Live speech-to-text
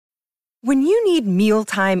When you need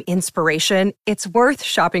mealtime inspiration, it's worth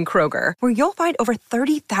shopping Kroger, where you'll find over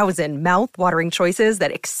 30,000 mouth-watering choices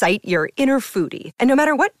that excite your inner foodie. And no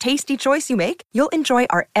matter what tasty choice you make, you'll enjoy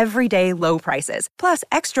our everyday low prices, plus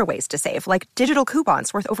extra ways to save, like digital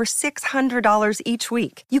coupons worth over $600 each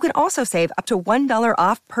week. You can also save up to $1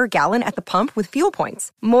 off per gallon at the pump with fuel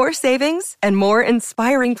points. More savings and more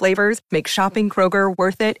inspiring flavors make shopping Kroger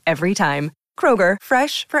worth it every time. Kroger,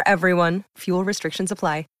 fresh for everyone. Fuel restrictions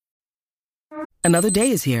apply. Another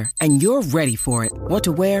day is here, and you're ready for it. What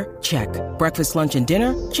to wear? Check. Breakfast, lunch, and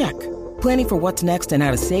dinner? Check. Planning for what's next and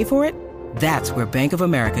how to save for it? That's where Bank of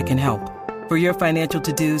America can help. For your financial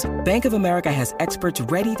to-dos, Bank of America has experts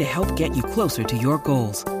ready to help get you closer to your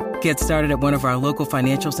goals. Get started at one of our local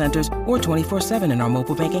financial centers or 24/7 in our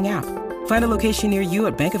mobile banking app. Find a location near you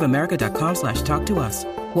at bankofamerica.com/talktous.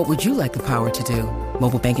 What would you like the power to do?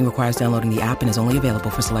 Mobile banking requires downloading the app and is only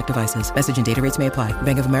available for select devices. Message and data rates may apply.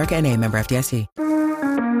 Bank of America N.A., member FDIC.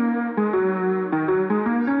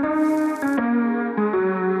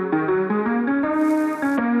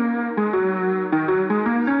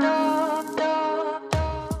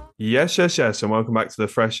 Yes, and welcome back to the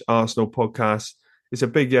Fresh Arsenal podcast. It's a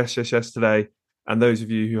big yes today, and those of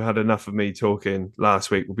you who had enough of me talking last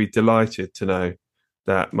week will be delighted to know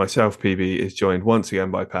that myself, PB, is joined once again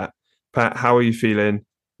by Pat. Pat, how are you feeling?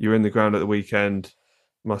 You were in the ground at the weekend.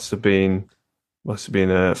 Must have been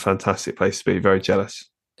a fantastic place to be. Very jealous.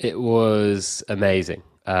 It was amazing.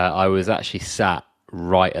 I was actually sat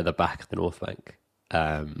right at the back of the North Bank.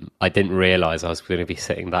 I didn't realise I was going to be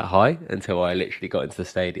sitting that high until I literally got into the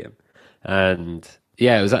stadium. And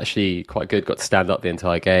yeah, it was actually quite good. Got to stand up the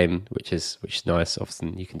entire game, which is nice.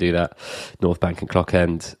 Often you can do that, North Bank and Clock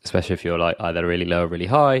End, especially if you're like either really low or really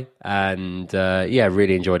high. And yeah,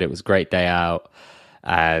 really enjoyed it. It was a great day out,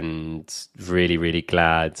 and really, really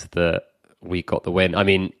glad that we got the win. I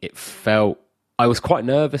mean, I was quite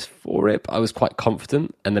nervous for it, but I was quite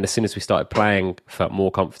confident. And then as soon as we started playing, I felt more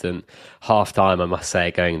confident. Half time, I must say,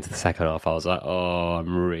 going into the second half, I was like, oh,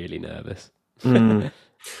 I'm really nervous.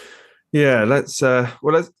 Yeah, let's start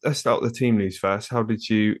with the team news first. How did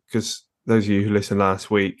you? Because those of you who listened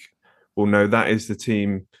last week will know that is the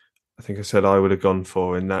team. I think I said I would have gone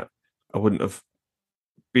for, in that I wouldn't have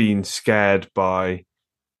been scared by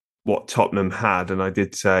what Tottenham had, and I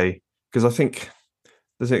did say, because I think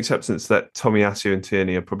there's an acceptance that Tomiyasu and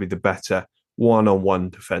Tierney are probably the better one-on-one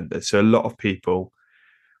defenders. So a lot of people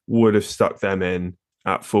would have stuck them in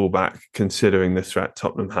at fullback, considering the threat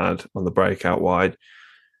Tottenham had on the breakout wide.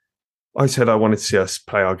 I said I wanted to see us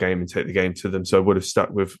play our game and take the game to them, so I would have stuck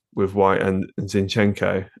with White and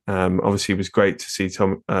Zinchenko. Obviously, it was great to see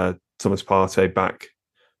Thomas Partey back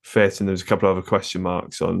fit, and there was a couple of other question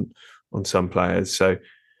marks on some players. So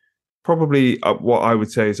probably what I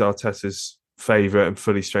would say is Arteta's favourite and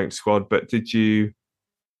fully strength squad. But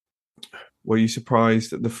were you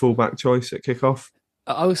surprised at the fullback choice at kickoff?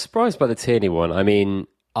 I was surprised by the Tierney one. I mean,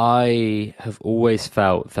 I have always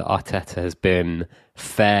felt that Arteta has been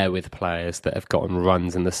fair with players that have gotten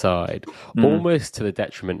runs in the side, almost to the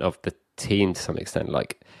detriment of the team to some extent.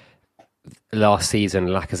 Like last season,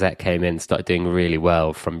 Lacazette came in, started doing really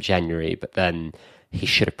well from January, but then he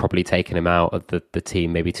should have probably taken him out of the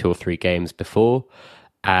team maybe 2 or 3 games before.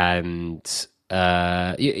 And,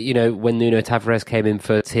 when Nuno Tavares came in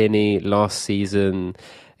for Tierney last season,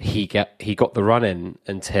 he got the run in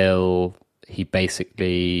until he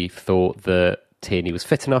basically thought that Tierney was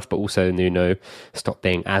fit enough, but also Nuno stopped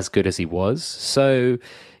being as good as he was. So,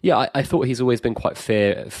 yeah, I thought he's always been quite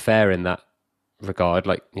fair in that regard.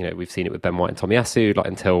 Like, we've seen it with Ben White and Tomiyasu. Like,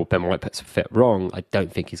 until Ben White puts a fit wrong, I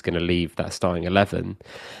don't think he's going to leave that starting 11.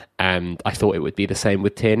 And I thought it would be the same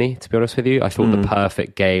with Tierney, to be honest with you. I thought the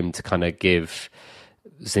perfect game to kind of give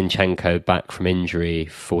Zinchenko back from injury,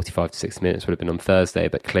 45 to 60 minutes, would have been on Thursday.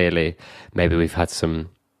 But clearly, maybe we've had some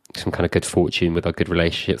kind of good fortune with our good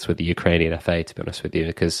relationships with the Ukrainian FA, to be honest with you,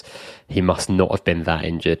 because he must not have been that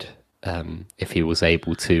injured if he was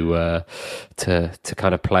able to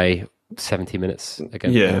kind of play 70 minutes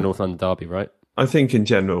against the North London derby, right? I think in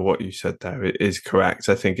general what you said there is correct.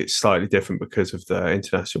 I think it's slightly different because of the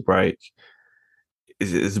international break.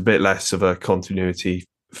 It's a bit less of a continuity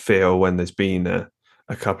feel when there's been a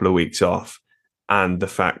couple of weeks off, and the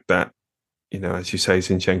fact that, as you say,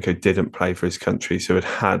 Zinchenko didn't play for his country, so it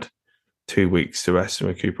had 2 weeks to rest and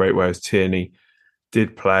recuperate, whereas Tierney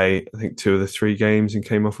did play, I think, 2 of the 3 games and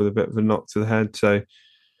came off with a bit of a knock to the head. So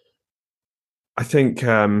I think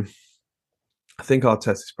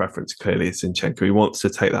Arteta's preference clearly is Zinchenko. He wants to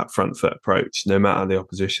take that front foot approach, no matter the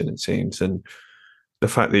opposition, it seems. And the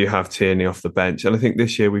fact that you have Tierney off the bench, and I think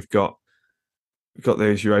this year we've got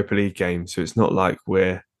those Europa League games, so it's not like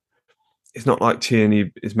we're it's not like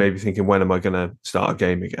Tierney is maybe thinking, when am I going to start a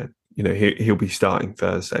game again? He'll be starting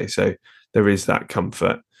Thursday, so there is that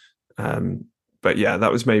comfort. But yeah,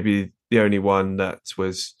 that was maybe the only one that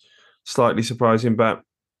was slightly surprising, but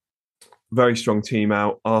very strong team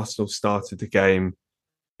out. Arsenal started the game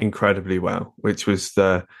incredibly well, which was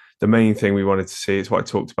the main thing we wanted to see. It's what I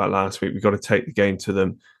talked about last week. We've got to take the game to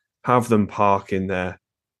them, have them park in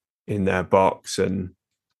their box, and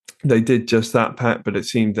they did just that, Pat. But it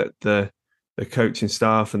seemed that the coaching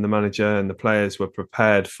staff and the manager and the players were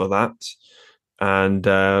prepared for that,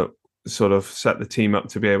 and sort of set the team up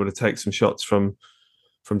to be able to take some shots from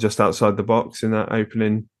just outside the box in that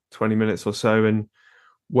opening 20 minutes or so, and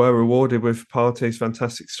were rewarded with Partey's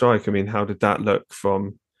fantastic strike. I mean, how did that look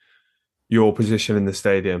from your position in the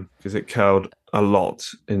stadium? Because it curled a lot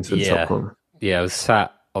into the top corner. Yeah, I was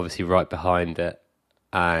sat obviously right behind it,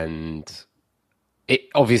 and it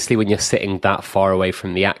obviously, when you're sitting that far away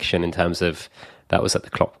from the action, in terms of that was at the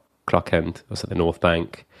clock end, it was at the North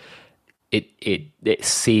Bank. It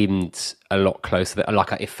seemed a lot closer.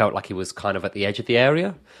 Like, it felt like he was kind of at the edge of the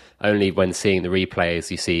area. Only when seeing the replays,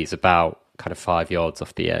 you see he's about kind of 5 yards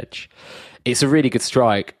off the edge. It's a really good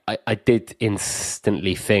strike. I did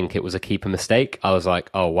instantly think it was a keeper mistake. I was like,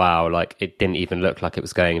 oh wow, like it didn't even look like it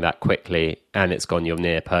was going that quickly, and it's gone your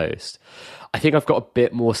near post. I think I've got a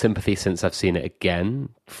bit more sympathy since I've seen it again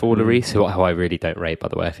for Lloris, who I really don't rate, by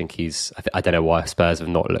the way. I think I don't know why Spurs have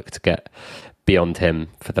not looked to get beyond him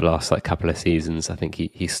for the last couple of seasons. I think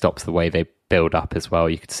he stops the way they build up as well.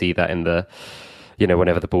 You could see that in the,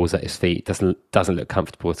 whenever the ball's at his feet, doesn't look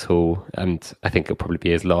comfortable at all. And I think it'll probably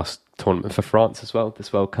be his last tournament for France as well,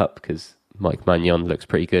 this World Cup, because Mike Maignan looks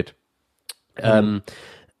pretty good.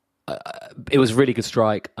 It was a really good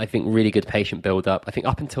strike. I think really good patient build up. I think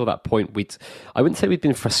up until that point, I wouldn't say we'd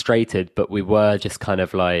been frustrated, but we were just kind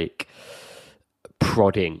of like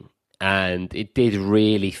prodding. And it did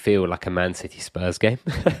really feel like a Man City Spurs game.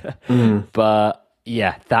 But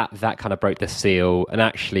yeah, that kind of broke the seal. And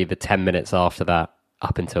actually the 10 minutes after that,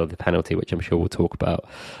 up until the penalty, which I'm sure we'll talk about,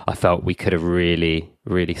 I felt we could have really,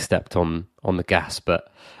 really stepped on the gas.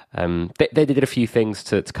 But they did a few things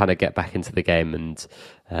to kind of get back into the game.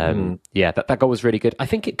 And yeah, that goal was really good. I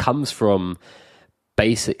think it comes from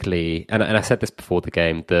basically, and I said this before the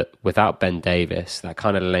game, that without Ben Davis, that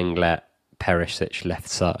kind of Lenglet, Perisic left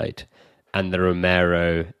side and the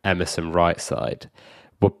Romero, Emerson right side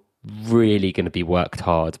were really going to be worked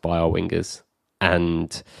hard by our wingers.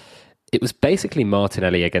 And it was basically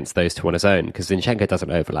Martinelli against those two on his own, because Zinchenko doesn't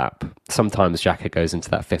overlap. Sometimes Xhaka goes into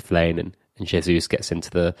that fifth lane and Jesus gets into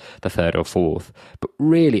the third or fourth. But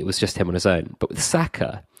really, it was just him on his own. But with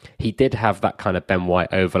Saka, he did have that kind of Ben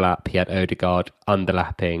White overlap. He had Odegaard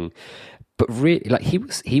underlapping. But really,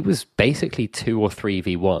 he was basically 2 or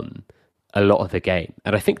 3v1 a lot of the game.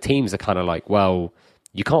 And I think teams are kind of like, well,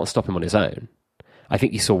 you can't stop him on his own. I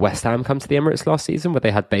think you saw West Ham come to the Emirates last season, where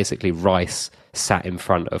they had basically Rice sat in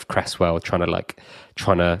front of Cresswell trying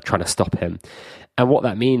to stop him. And what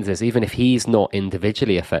that means is, even if he's not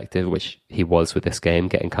individually effective, which he was with this game,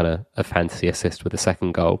 getting kind of a fantasy assist with the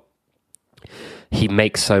second goal, he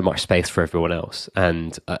makes so much space for everyone else.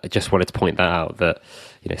 And I just wanted to point that out, that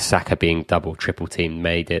Saka being double, triple team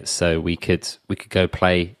made it so we could go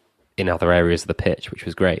play in other areas of the pitch, which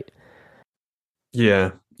was great.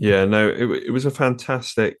 Yeah, no, it was a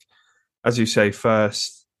fantastic, as you say,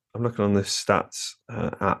 first, I'm looking on this stats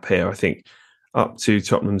app here, I think up to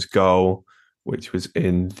Tottenham's goal, which was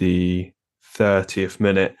in the 30th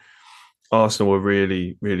minute, Arsenal were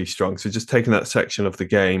really, really strong. So just taking that section of the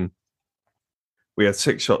game, we had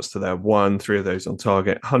 6 shots to their 1, 3 of those on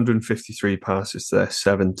target, 153 passes to their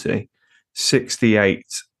 70, 68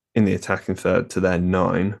 in the attacking third to their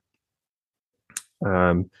 9.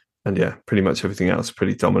 And yeah, pretty much everything else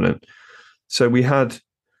pretty dominant. So we had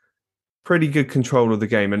pretty good control of the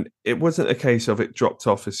game, and it wasn't a case of it dropped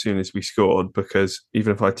off as soon as we scored, because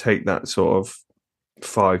even if I take that sort of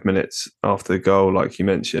 5 minutes after the goal, like you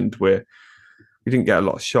mentioned, we didn't get a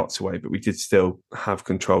lot of shots away, but we did still have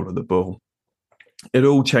control of the ball. It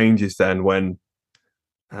all changes then when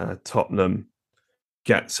Tottenham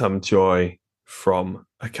get some joy from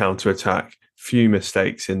a counter-attack. Few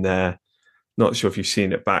mistakes in there. Not sure if you've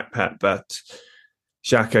seen it back, Pat, but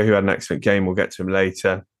Xhaka, who had an excellent game, we'll get to him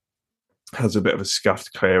later, has a bit of a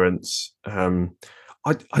scuffed clearance. I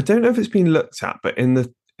don't know if it's been looked at, but in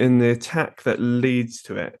the attack that leads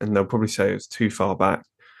to it, and they'll probably say it's too far back,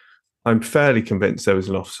 I'm fairly convinced there was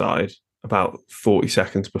an offside about 40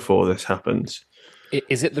 seconds before this happens.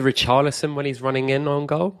 Is it the Richarlison when he's running in on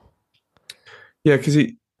goal? Yeah, because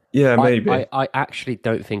maybe. I actually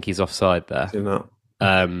don't think he's offside there. Is he not?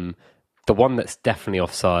 The one that's definitely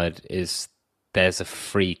offside is there's a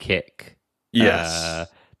free kick. Yes.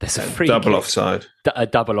 There's a free double kick, offside. A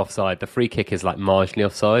double offside. The free kick is like marginally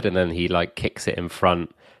offside, and then he like kicks it in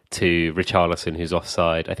front to Richarlison, who's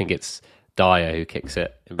offside. I think it's Dyer who kicks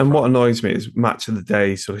it in front. What annoys me is Match of the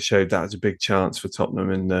Day sort of showed that as a big chance for Tottenham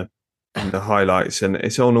in the highlights, and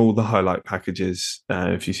it's on all the highlight packages.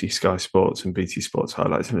 If you see Sky Sports and BT Sports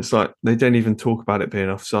highlights, and it's like they don't even talk about it being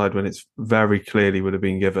offside when it's very clearly would have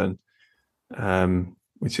been given,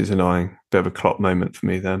 which is annoying. Bit of a Klopp moment for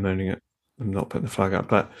me there, moaning it and not putting the flag up.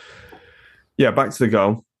 But yeah, back to the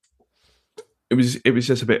goal. It was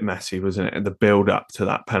just a bit messy, wasn't it? And the build up to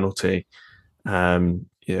that penalty.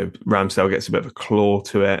 Ramsdale gets a bit of a claw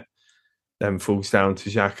to it, then falls down to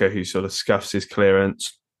Xhaka, who sort of scuffs his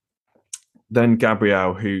clearance. Then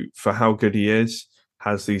Gabriel, who, for how good he is,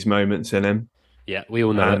 has these moments in him. Yeah, we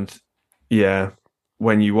all know it. Yeah,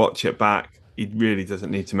 when you watch it back, he really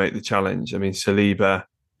doesn't need to make the challenge. I mean, Saliba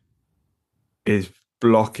is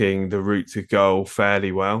blocking the route to goal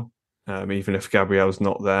fairly well, even if Gabriel's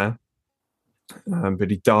not there. But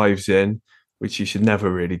he dives in, which you should never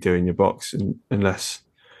really do in your box unless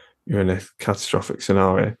you're in a catastrophic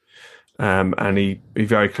scenario. And he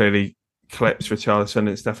very clearly clips Richarlison.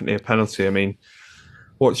 It's definitely a penalty. I mean,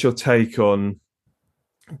 what's your take on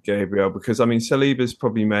Gabriel? Because, I mean, Saliba's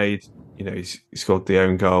probably made, he scored the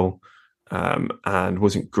own goal and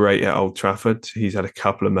wasn't great at Old Trafford. He's had a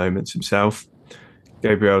couple of moments himself.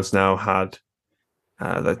 Gabriel's now had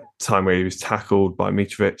the time where he was tackled by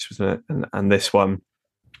Mitrovic, wasn't it? And this one.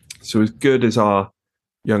 So as good as our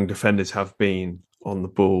young defenders have been on the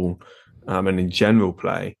ball and in general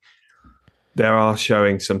play, there are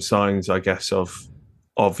showing some signs, I guess, of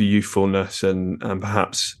youthfulness and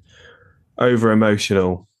perhaps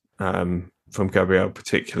over-emotional from Gabriel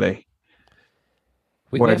particularly.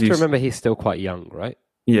 We have to remember he's still quite young, right?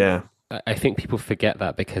 Yeah. I think people forget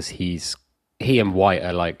that because he and White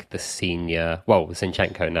are like the senior, well,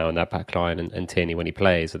 Zinchenko now in that back line and Tierney when he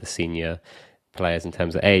plays are the senior players in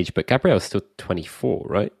terms of age, but Gabriel's still 24,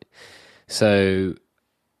 right? So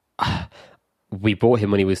we bought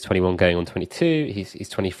him when he was 21 going on 22. He's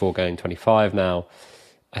 24 going 25 now.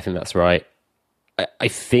 I think that's right. I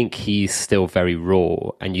think he's still very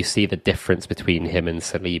raw, and you see the difference between him and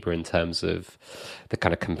Saliba in terms of the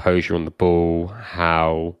kind of composure on the ball,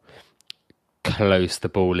 how close the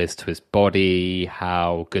ball is to his body,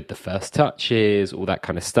 how good the first touch is, all that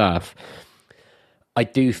kind of stuff. I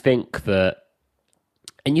do think that,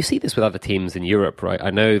 and you see this with other teams in Europe, right?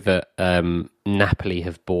 I know that Napoli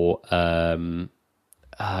have bought the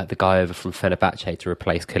guy over from Fenerbahce to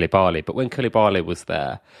replace Koulibaly, but when Koulibaly was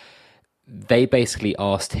there, they basically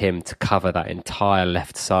asked him to cover that entire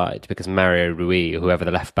left side because Mario Rui, whoever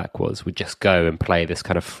the left back was, would just go and play this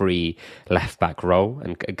kind of free left back role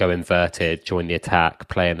and go inverted, join the attack,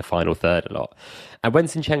 play in the final third a lot. And when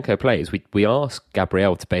Zinchenko plays, we ask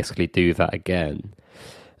Gabriel to basically do that again.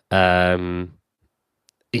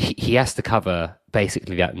 He has to cover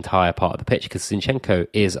basically that entire part of the pitch because Zinchenko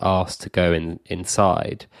is asked to go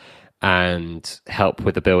inside and help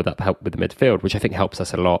with the build-up, help with the midfield, which I think helps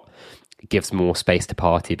us a lot. It gives more space to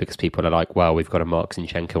Partey because people are like, well, we've got to mark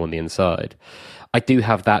Zinchenko on the inside. I do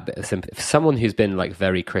have that bit of sympathy. For someone who's been like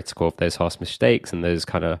very critical of those harsh mistakes and those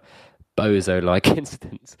kind of bozo-like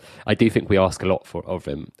incidents, I do think we ask a lot of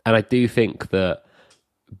him. And I do think that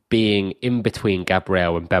being in between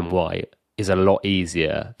Gabriel and Ben White is a lot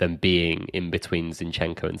easier than being in between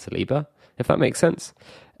Zinchenko and Saliba, if that makes sense.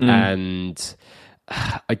 And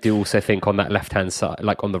I do also think on that left-hand side,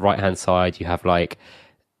 like on the right-hand side, you have like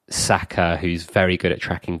Saka, who's very good at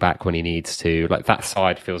tracking back when he needs to. Like that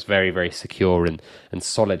side feels very, very secure and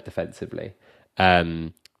solid defensively.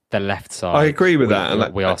 The left side, I agree with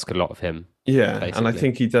that. We ask a lot of him. Yeah, basically. And I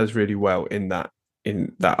think he does really well in that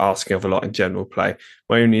asking of a lot in general play.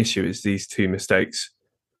 My only issue is these two mistakes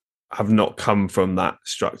have not come from that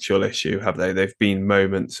structural issue, have they? They've been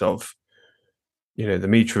moments of, the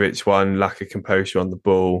Mitrovic one, lack of composure on the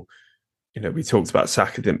ball. We talked about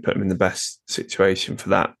Saka didn't put him in the best situation for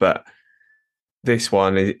that, but this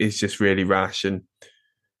one is just really rash. And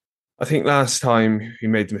I think last time he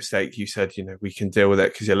made the mistake, you said, we can deal with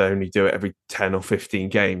it because he'll only do it every 10 or 15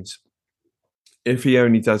 games. If he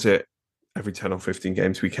only does it every 10 or 15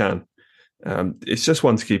 games, we can. It's just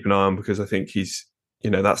one to keep an eye on because I think he's,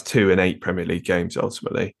 that's 2 in 8 Premier League games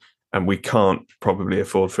ultimately. And we can't probably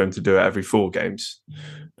afford for him to do it every 4 games,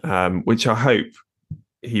 which I hope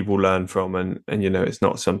he will learn from. And it's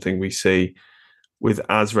not something we see with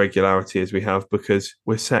as regularity as we have because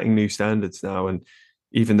we're setting new standards now. And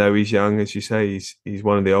even though he's young, as you say, he's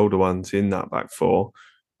one of the older ones in that back four.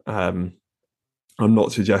 I'm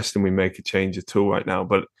not suggesting we make a change at all right now,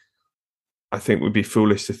 but I think we'd be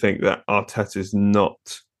foolish to think that Arteta's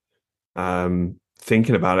not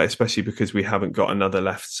thinking about it, especially because we haven't got another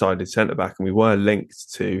left-sided centre-back, and we were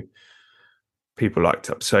linked to people like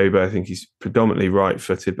Tapsoba. I think he's predominantly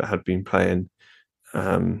right-footed, but had been playing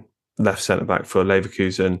left centre-back for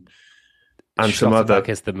Leverkusen. And some other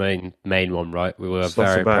is the main one, right? We were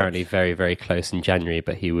apparently very, very close in January,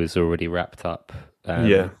 but he was already wrapped up.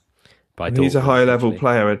 By Dortmund, he's a high-level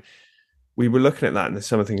player, and we were looking at that in the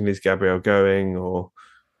summer thinking, is Gabriel going, or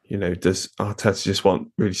does Arteta just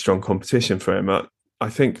want really strong competition for him? I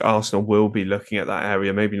think Arsenal will be looking at that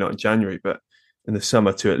area, maybe not in January, but in the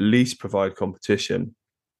summer, to at least provide competition,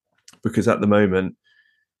 because at the moment,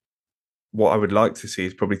 what I would like to see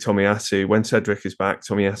is probably Tomiyasu. When Cedric is back,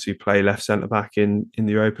 Tomiyasu play left centre-back in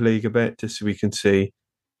the Europa League a bit, just so we can see,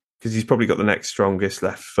 because he's probably got the next strongest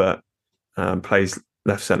left foot, plays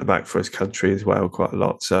left centre-back for his country as well quite a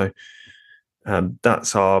lot. So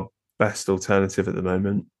that's our best alternative at the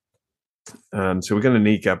moment. So we're going to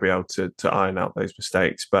need Gabriel to iron out those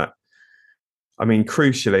mistakes. But, I mean,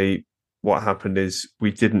 crucially, what happened is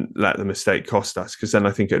we didn't let the mistake cost us, because then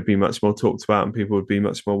I think it would be much more talked about and people would be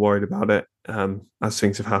much more worried about it, as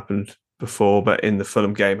things have happened before. But in the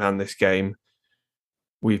Fulham game and this game,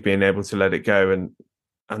 we've been able to let it go.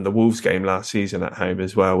 And the Wolves game last season at home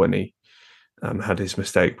as well, when he had his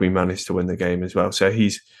mistake, we managed to win the game as well. So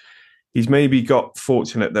he's maybe got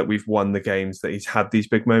fortunate that we've won the games that he's had these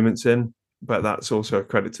big moments in, but that's also a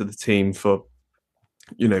credit to the team for,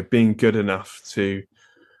 being good enough to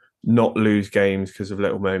not lose games because of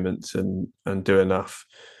little moments and do enough.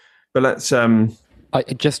 But let's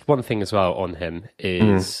just one thing as well on him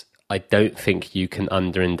is I don't think you can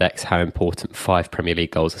under-index how important 5 Premier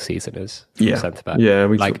League goals a season is from a centre back. Yeah,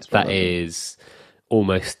 that is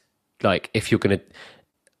almost like if you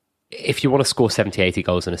want to score 70, 80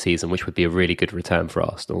 goals in a season, which would be a really good return for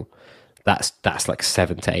Arsenal, that's like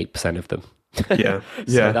 7 to 8% of them. Yeah,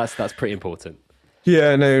 so that's pretty important.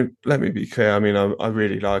 Yeah, no, let me be clear. I mean, I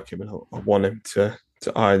really like him and I want him to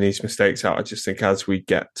iron these mistakes out. I just think as we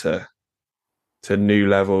get to new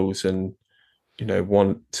levels and,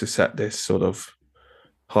 want to set this sort of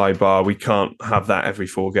high bar, we can't have that every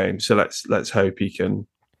 4 games. So let's hope he can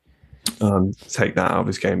take that out of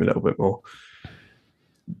his game a little bit more.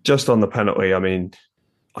 Just on the penalty, I mean,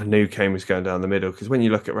 I knew Kane was going down the middle, because when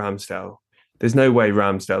you look at Ramsdale, there's no way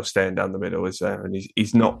Ramsdale's staying down the middle, is there? And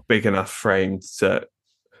he's not big enough framed to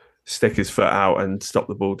stick his foot out and stop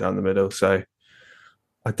the ball down the middle. So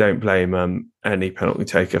I don't blame any penalty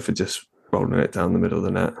taker for just rolling it down the middle of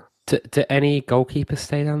the net. Do any goalkeepers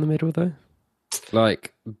stay down the middle, though?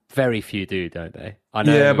 Like, very few do, don't they? I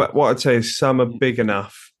know. Yeah, but what I'd say is some are big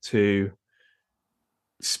enough to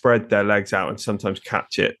spread their legs out and sometimes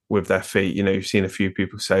catch it with their feet. You've seen a few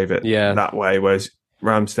people save it that way, whereas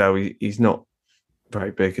Ramsdale, he's not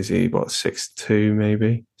very big, is he? 6'2",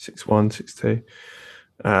 maybe 6'1",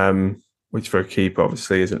 6'2", which for a keeper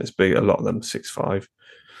obviously isn't as big. A lot of them 6'5".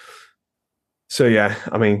 So yeah,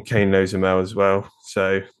 I mean, Kane knows him well as well.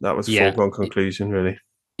 So that was a foregone conclusion, really.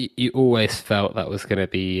 You always felt that was going to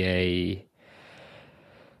be a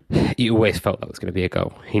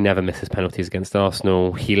goal. He never misses penalties against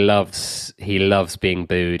Arsenal. He loves being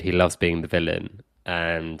booed. He loves being the villain,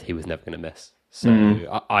 and he was never going to miss.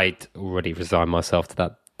 So I'd already resigned myself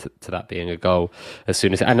to that being a goal as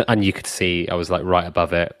soon as, and you could see I was like right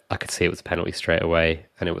above it. I could see it was a penalty straight away,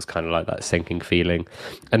 and it was kind of like that sinking feeling.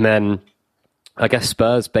 And then I guess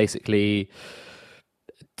Spurs basically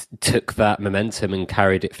took that momentum and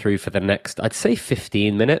carried it through for the next, I'd say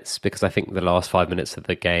 15 minutes, because I think the last 5 minutes of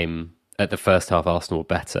the game at the first half Arsenal were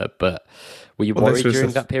better. But were you worried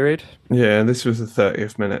during that period? Yeah, this was the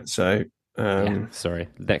 30th minute, so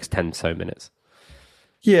next 10 so minutes.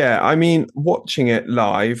 Yeah, I mean, watching it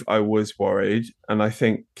live, I was worried, and I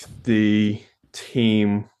think the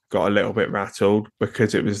team got a little bit rattled,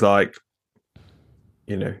 because it was like,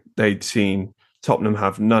 they'd seen Tottenham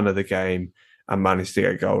have none of the game and managed to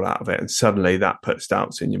get a goal out of it, and suddenly that puts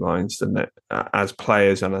doubts in your minds, doesn't it, as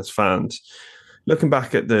players and as fans. Looking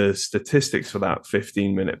back at the statistics for that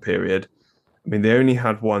 15-minute period, I mean, they only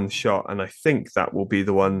had one shot, and I think that will be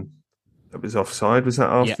the one that was offside. Was that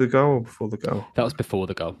after the goal or before the goal? That was before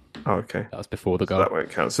the goal. Oh, okay. That was before the goal. So that won't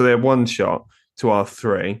count. So they had one shot to our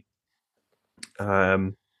 3.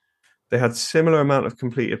 They had similar amount of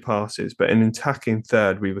completed passes, but in attacking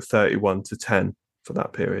third, we were 31-10 for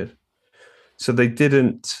that period. So they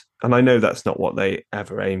didn't, and I know that's not what they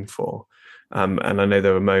ever aim for. And I know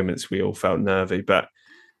there were moments we all felt nervy, but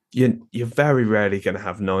you're very rarely going to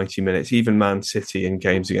have 90 minutes. Even Man City in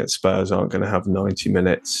games against Spurs aren't going to have 90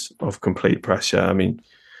 minutes of complete pressure. I mean,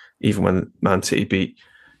 even when Man City beat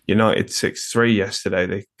United 6-3 yesterday,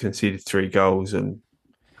 they conceded 3 goals, and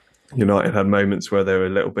United had moments where they were a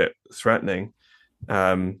little bit threatening.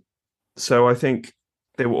 So I think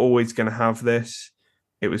they were always going to have this.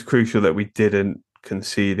 It was crucial that we didn't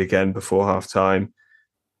concede again before half-time,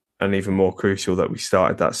 and even more crucial that we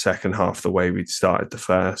started that second half the way we'd started the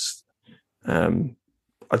first.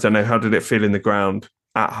 I don't know, how did it feel in the ground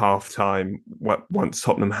at half-time once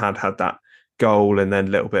Tottenham had that goal and then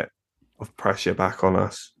a little bit of pressure back on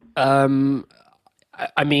us?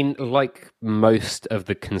 I mean, like most of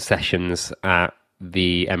the concessions at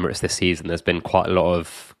the Emirates this season, there's been quite a lot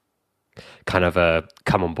of kind of a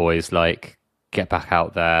come on boys, like get back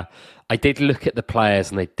out there. I did look at the players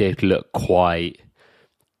and they did look quite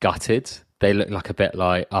gutted. They looked like a bit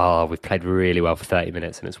like, we've played really well for 30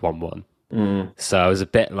 minutes and it's 1-1. So I was a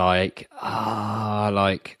bit like, are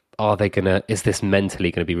they gonna, is this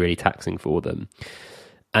mentally going to be really taxing for them?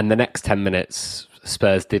 And the next 10 minutes,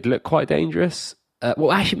 Spurs did look quite dangerous.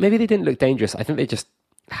 Well, actually, maybe they didn't look dangerous. I think they just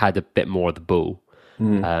had a bit more of the ball.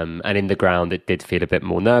 And in the ground, it did feel a bit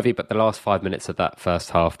more nervy. But the last 5 minutes of that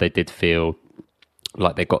first half, they did feel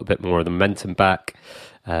like they got a bit more of the momentum back.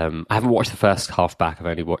 I haven't watched the first half back. I've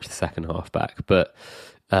only watched the second half back. But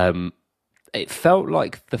it felt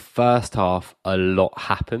like the first half, a lot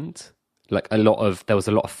happened. Like there was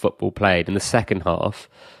a lot of football played. In the second half,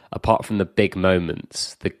 apart from the big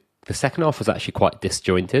moments, the second half was actually quite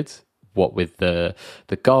disjointed. What with the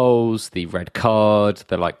goals, the red card,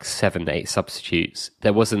 the like 7-8 substitutes,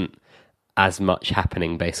 there wasn't as much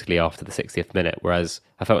happening basically after the 60th minute. Whereas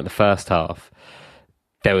I felt in the first half,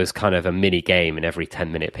 there was kind of a mini game in every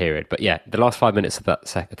 10-minute period. But yeah, the last 5 minutes of that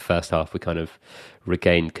first half, we kind of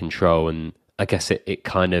regained control, and I guess it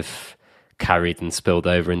kind of carried and spilled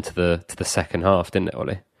over into the second half, didn't it,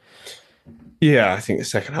 Ollie? Yeah, I think the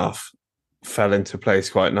second half fell into place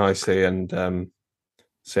quite nicely. And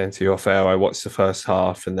saying to you off air, I watched the first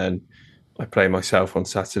half and then I play myself on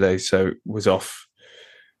Saturday, so was off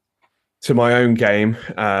to my own game,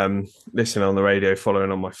 listening on the radio,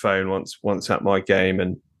 following on my phone once at my game,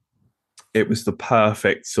 and it was the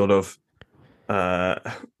perfect sort of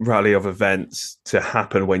rally of events to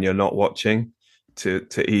happen when you're not watching,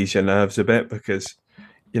 to ease your nerves a bit, because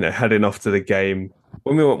heading off to the game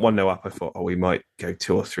when we went 1-0 up, I thought, we might go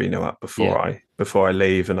 2 or 3-0 up before I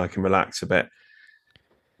leave and I can relax a bit.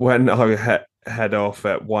 When I head off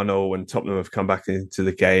at 1-0 and Tottenham have come back into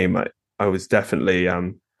the game, I was definitely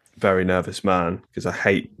very nervous man, because I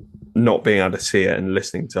hate not being able to see it and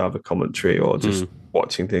listening to other commentary or just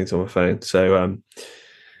watching things on my phone. So,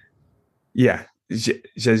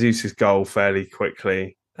 Jesus' goal fairly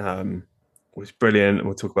quickly was brilliant, and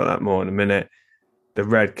we'll talk about that more in a minute. The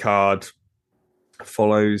red card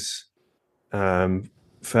follows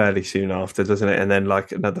fairly soon after, doesn't it? And then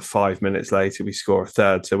like another 5 minutes later, we score a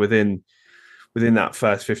third. So within that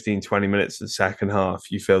first 15, 20 minutes of the second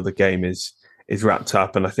half, you feel the game is wrapped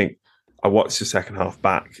up. And I think I watched the second half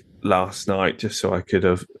back last night just so I could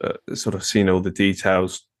have sort of seen all the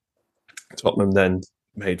details. Tottenham then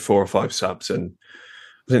made 4 or 5 subs, and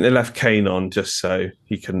I think they left Kane on just so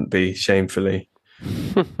he couldn't be shamefully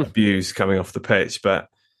abused coming off the pitch. But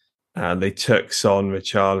they took Son,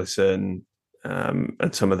 Richarlison,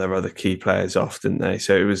 and some of their other key players off, didn't they?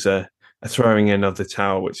 So it was a throwing in of the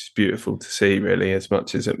towel, which is beautiful to see, really, as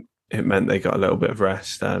much as it meant they got a little bit of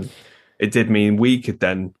rest. And it did mean we could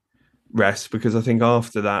then rest, because I think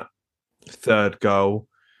after that third goal,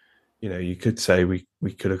 you could say we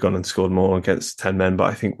could have gone and scored more against 10 men, but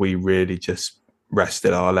I think we really just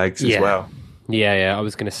rested our legs as well. Yeah. I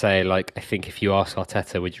was going to say, like, I think if you ask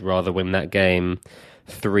Arteta, would you rather win that game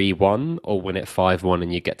 3-1 or win it 5-1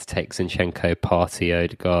 and you get to take Zinchenko, Partey,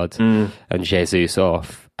 Odegaard and Jesus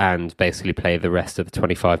off and basically play the rest of the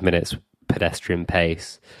 25 minutes pedestrian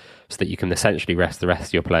pace so that you can essentially rest the rest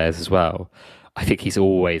of your players as well? I think he's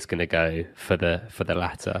always going to go for the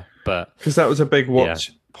latter. But because that was a big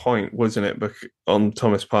point, wasn't it, on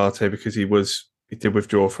Thomas Partey, because he did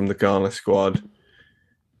withdraw from the Ghana squad.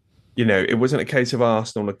 It wasn't a case of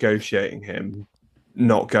Arsenal negotiating him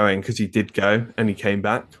not going, because he did go and he came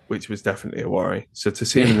back, which was definitely a worry. So to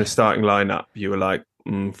see him in the starting lineup, you were like,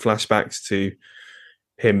 flashbacks to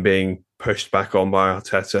him being pushed back on by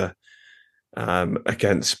Arteta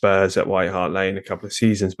against Spurs at White Hart Lane a couple of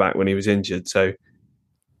seasons back when he was injured. So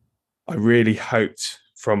I really hoped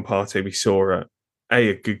from Partey we saw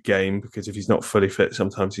a good game, because if he's not fully fit,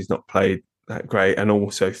 sometimes he's not played that great, and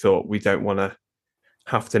also thought we don't want to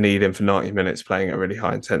have to need him for 90 minutes playing at really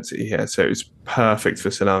high intensity here. So it was perfect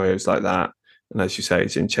for scenarios like that. And as you say,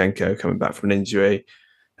 Zinchenko coming back from an injury,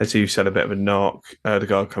 as you said, a bit of a knock,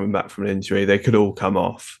 Ødegaard coming back from an injury, they could all come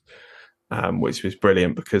off, which was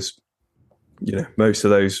brilliant because, most of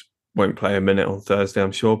those won't play a minute on Thursday,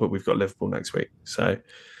 I'm sure, but we've got Liverpool next week. So,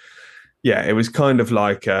 yeah, it was kind of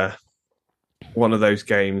like one of those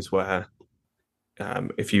games where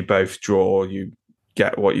if you both draw, you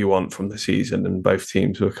get what you want from the season, and both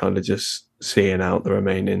teams were kind of just seeing out the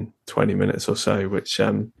remaining 20 minutes or so, which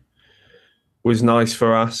was nice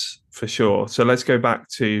for us, for sure. So let's go back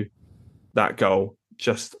to that goal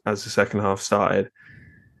just as the second half started.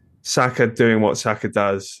 Saka doing what Saka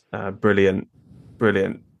does, brilliant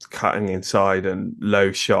cutting inside and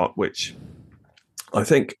low shot, which I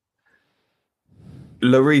think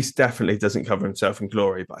Lloris definitely doesn't cover himself in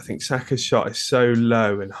glory, but I think Saka's shot is so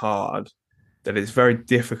low and hard that it's very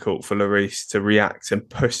difficult for Lloris to react and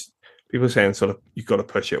push. People saying sort of you've got to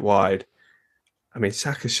push it wide. I mean,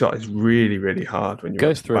 Saka's shot is really, really hard when you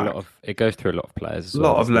goes through it goes through a lot of players. A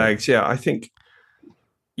lot of legs, yeah. I think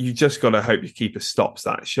you just got to hope your keeper stops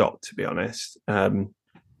that shot, to be honest.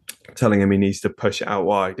 Telling him he needs to push it out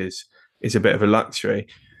wide is a bit of a luxury.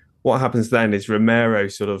 What happens then is Romero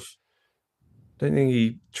sort of, I don't think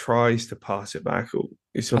he tries to pass it back, or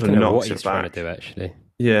he sort of knocks it back. Trying to do, actually.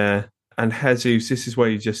 Yeah, and Jesus, this is where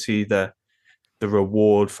you just see the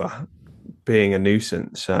reward for being a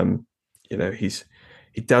nuisance.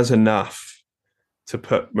 He does enough to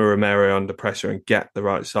put Romero under pressure and get the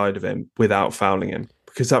right side of him without fouling him.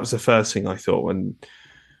 Because that was the first thing I thought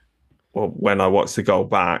when I watched the goal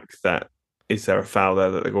back, that is there a foul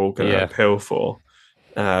there that they're all going to appeal for?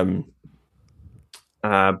 But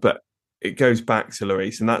it goes back to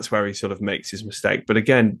Lloris, and that's where he sort of makes his mistake. But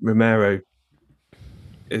again, Romero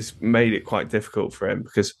has made it quite difficult for him,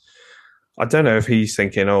 because I don't know if he's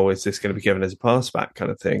thinking, is this going to be given as a pass back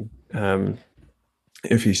kind of thing?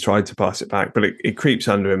 If he's tried to pass it back, but it creeps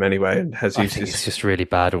under him anyway. And Jesus, I think it's just really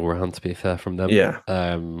bad all round, to be fair, from them. Yeah.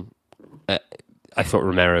 I thought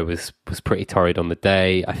Romero was pretty torrid on the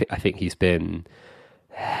day. I think he's been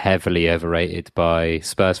heavily overrated by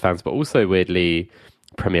Spurs fans, but also weirdly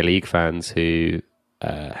Premier League fans who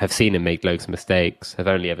have seen him make loads of mistakes, have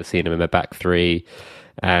only ever seen him in a back three.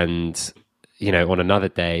 And, on another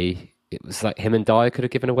day, it was like him and Dyer could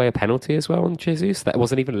have given away a penalty as well on Jesus that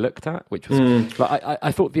wasn't even looked at, which was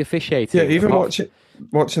I thought the officiating. Yeah, even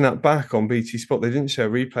watching that back on BT Sport, they didn't show a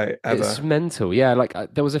replay ever. It's mental. Yeah,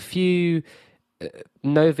 there was a few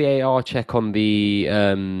no VAR check on the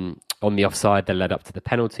offside that led up to the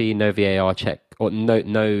penalty. No VAR check or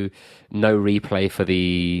no replay for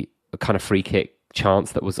the kind of free kick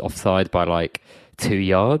chance that was offside by 2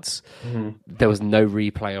 yards. There was no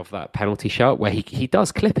replay of that penalty shot where he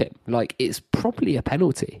does clip it. It's probably a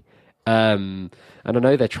penalty. And I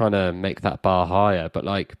know they're trying to make that bar higher, but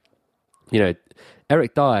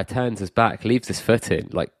Eric Dyer turns his back, leaves his foot in.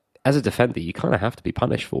 As a defender, you kind of have to be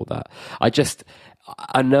punished for that.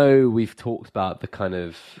 I know we've talked about the kind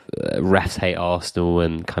of refs hate Arsenal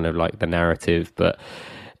and kind of the narrative, but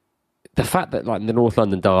the fact that the North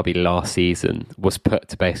London derby last season was put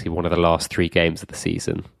to basically one of the last 3 games of the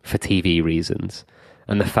season for TV reasons,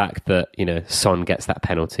 and the fact that Son gets that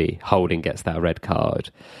penalty, Holding gets that red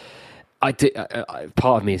card,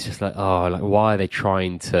 part of me is just why are they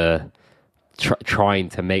trying to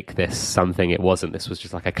make this something it wasn't? This was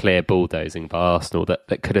just a clear bulldozing by Arsenal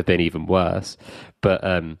that could have been even worse. But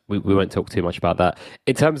we won't talk too much about that.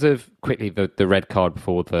 In terms of quickly the red card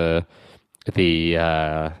before the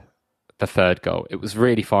third goal, it was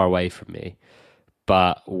really far away from me.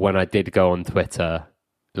 But when I did go on Twitter,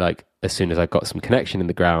 as soon as I got some connection in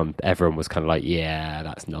the ground, everyone was kind of yeah,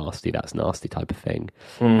 that's nasty type of thing.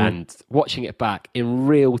 And watching it back in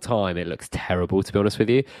real time, it looks terrible, to be honest with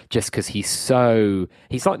you, just because he's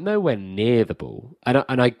nowhere near the ball. And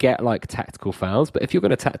I get tactical fouls, but if you're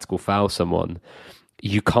going to tactical foul someone,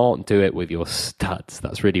 you can't do it with your studs.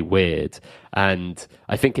 That's really weird. And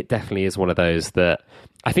I think it definitely is one of those that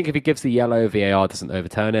I think if he gives the yellow, VAR doesn't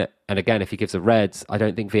overturn it. And again, if he gives a red, I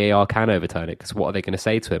don't think VAR can overturn it, because what are they going to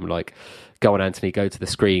say to him? Go on, Anthony, go to the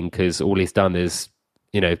screen, because all he's done is,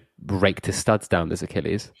 raked his studs down his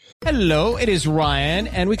Achilles. Hello, it is Ryan,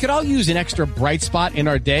 and we could all use an extra bright spot in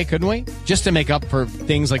our day, couldn't we? Just to make up for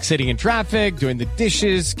things like sitting in traffic, doing the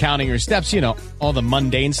dishes, counting your steps, all the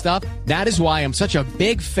mundane stuff. That is why I'm such a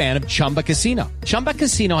big fan of Chumba Casino. Chumba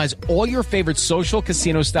Casino has all your favorite social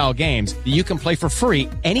casino-style games that you can play for free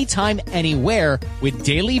anytime, anywhere, with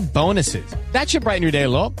daily bonuses. That should brighten your day a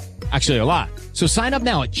little. Actually, a lot. So sign up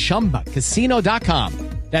now at ChumbaCasino.com.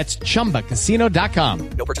 That's ChumbaCasino.com.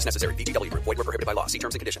 No purchase necessary. VGW Group. Void where prohibited by law. See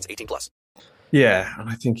terms and conditions. 18+. Yeah, and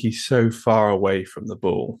I think he's so far away from the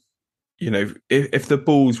ball. You know, if the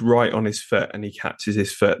ball's right on his foot and he catches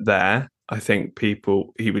his foot there, I think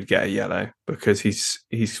he would get a yellow because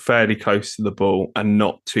he's fairly close to the ball and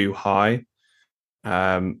not too high,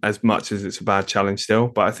 as much as it's a bad challenge still.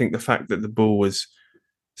 But I think the fact that the ball was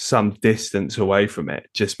some distance away from it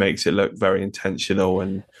just makes it look very intentional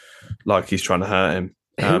and like he's trying to hurt him.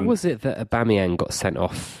 Who was it that Aubameyang got sent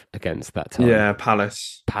off against that time? Yeah,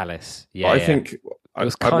 Palace. Yeah, I think it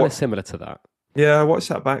was kind of similar to that. Yeah, I watched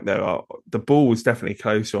that back though. The ball was definitely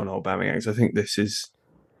closer on Aubameyang. So I think this is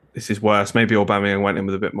worse. Maybe Aubameyang went in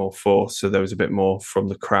with a bit more force, so there was a bit more from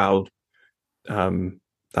the crowd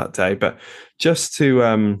that day. But just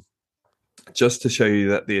to show you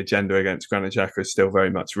that the agenda against Granit Xhaka is still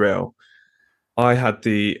very much real, I had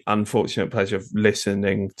the unfortunate pleasure of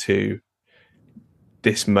listening to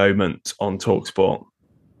this moment on TalkSport,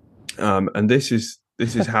 and this is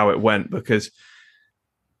how it went, because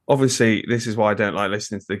obviously this is why I don't like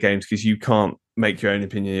listening to the games, because you can't make your own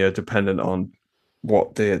opinion. You're dependent on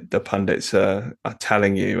what the pundits are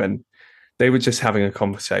telling you, and they were just having a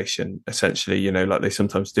conversation essentially, you know, like they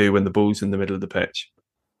sometimes do when the ball's in the middle of the pitch.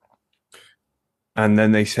 And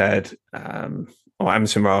then they said,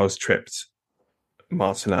 Emerson Royals tripped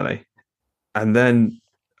Martinelli, and then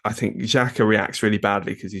I think Xhaka reacts really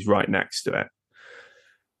badly because he's right next to it.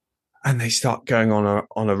 And they start going on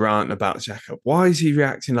a rant about Xhaka. Why is he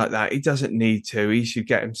reacting like that? He doesn't need to. He should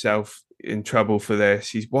get himself in trouble for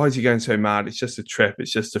this. Why is he going so mad? It's just a trip.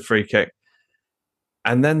 It's just a free kick.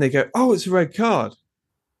 And then they go, oh, it's a red card.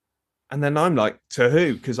 And then I'm like, to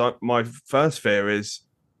who? Because my first fear is,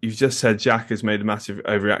 you've just said Xhaka's made a massive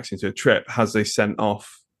overreaction to a trip. Has they sent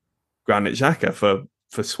off Granit Xhaka for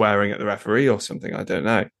swearing at the referee or something? I don't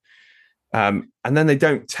know. And then they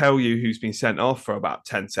don't tell you who's been sent off for about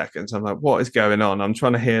 10 seconds. I'm like, what is going on? I'm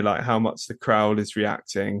trying to hear like how much the crowd is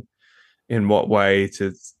reacting, in what way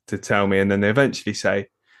to tell me. And then they eventually say,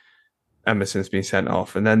 Emerson's been sent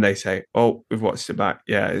off. And then they say, oh, we've watched it back.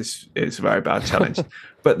 Yeah, it's a very bad challenge.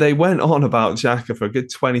 But they went on about Xhaka for a good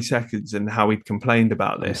 20 seconds and how he'd complained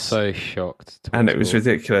about this. I'm so shocked. And it was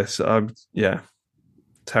ridiculous.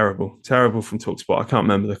 Terrible from TalkSport. I can't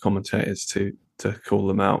remember the commentators to call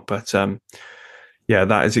them out. But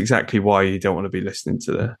that is exactly why you don't want to be listening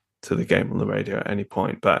to the game on the radio at any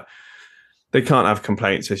point. But they can't have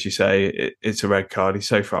complaints, as you say. It's a red card. He's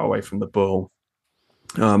so far away from the ball.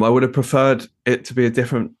 I would have preferred it to be a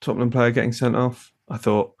different Tottenham player getting sent off. I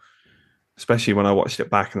thought, especially when I watched it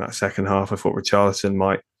back in that second half, I thought Richarlison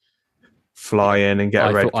might fly in and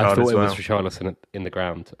get a red card as well. I thought it was Richarlison in the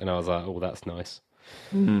ground, and I was like, oh, that's nice.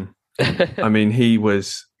 I mean, he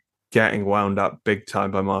was getting wound up big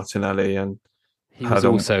time by Martinelli, and he was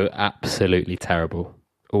also absolutely terrible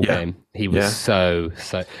all game. He was so.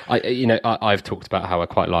 I've talked about how I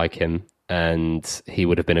quite like him, and he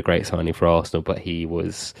would have been a great signing for Arsenal, but he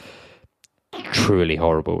was truly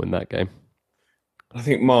horrible in that game. I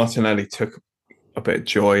think Martinelli took a bit of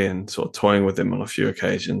joy in sort of toying with him on a few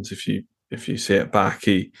occasions. If you see it back,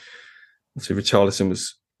 Richarlison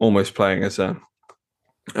was almost playing as a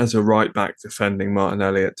right back, defending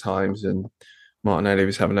Martinelli at times, and Martinelli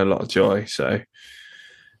was having a lot of joy. So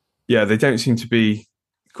yeah, they don't seem to be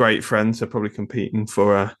great friends. They're probably competing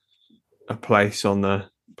for a place on the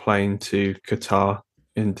plane to Qatar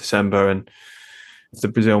in December, and if the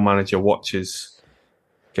Brazil manager watches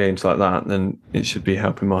games like that, then it should be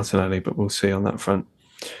helping Martinelli, but we'll see on that front.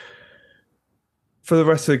 For the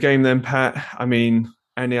rest of the game then, Pat, I mean,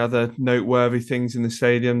 any other noteworthy things in the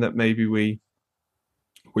stadium that maybe we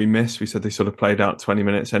missed? We said they sort of played out 20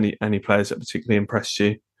 minutes. Any players that particularly impressed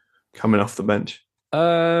you coming off the bench?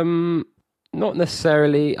 Not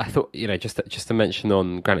necessarily. I thought, just to mention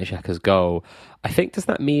on Granit Xhaka's goal, I think, does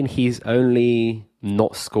that mean he's only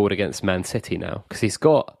not scored against Man City now? Because he's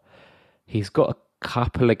got a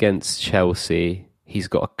couple against Chelsea. He's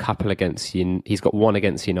got a couple he's got one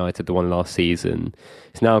against United, the one last season.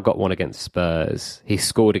 He's now got one against Spurs. He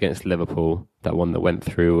scored against Liverpool, that one that went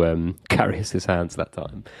through Karius' hands that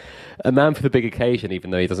time. A man for the big occasion, even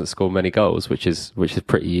though he doesn't score many goals, which is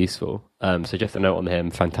pretty useful. So just a note on him,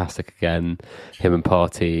 fantastic again. Him and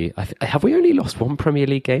Partey. Have we only lost one Premier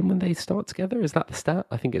League game when they start together? Is that the stat?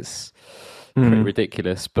 I think it's pretty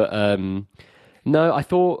ridiculous. But no, I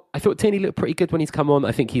thought Tierney looked pretty good when he's come on.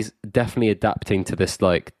 I think he's definitely adapting to this,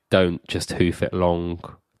 like, don't just hoof it long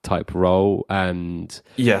type role. And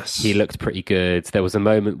yes, he looked pretty good. There was a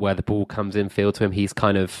moment where the ball comes in field to him. He's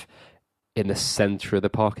kind of in the centre of the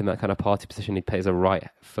park in that kind of Partey position. He plays a right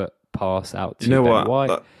foot pass out to You know Ben what?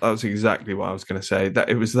 White. That was exactly what I was going to say. That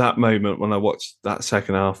it was that moment when I watched that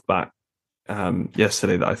second half back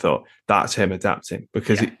yesterday that I thought that's him adapting,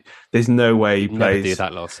 because there's no way he He'd never plays do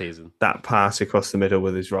that last season. that pass across the middle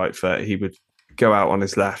with his right foot. He would go out on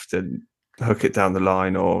his left and hook it down the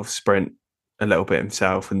line, or sprint a little bit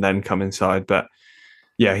himself and then come inside. But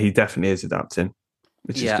yeah, he definitely is adapting,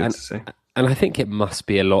 which is good to see. And I think it must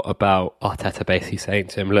be a lot about Arteta basically saying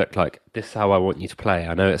to him, look, like, this is how I want you to play.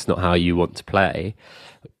 I know it's not how you want to play,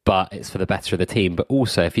 but it's for the better of the team. But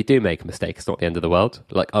also, if you do make a mistake, it's not the end of the world.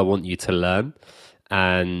 Like, I want you to learn.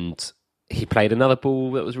 And he played another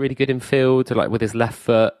ball that was really good in field, like with his left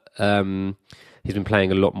foot. He's been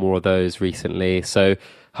playing a lot more of those recently. So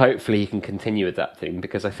hopefully he can continue adapting,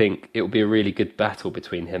 because I think it will be a really good battle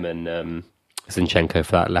between him and Zinchenko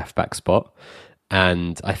for that left-back spot.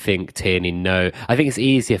 And I think Tierney I think it's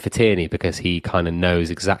easier for Tierney because he kind of knows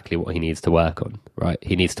exactly what he needs to work on, right?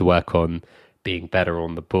 He needs to work on being better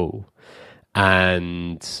on the ball.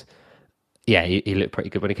 And yeah, he looked pretty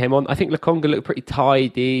good when he came on. I think Lokonga looked pretty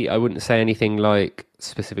tidy. I wouldn't say anything like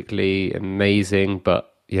specifically amazing,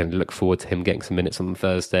 but look forward to him getting some minutes on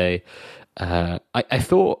Thursday. I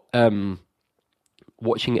thought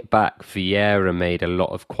watching it back, Vieira made a lot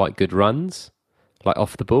of quite good runs, like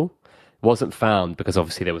off the ball. Wasn't found because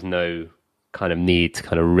obviously there was no kind of need to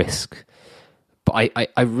kind of risk. But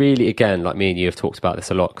I really, again, like me and you have talked about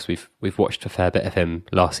this a lot because we've watched a fair bit of him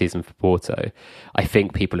last season for Porto. I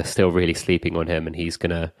think people are still really sleeping on him, and he's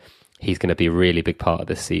gonna be a really big part of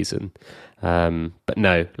this season. But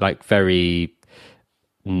no, like very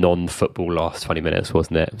non-football last 20 minutes,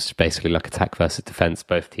 wasn't it? It was basically like attack versus defence.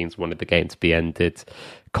 Both teams wanted the game to be ended.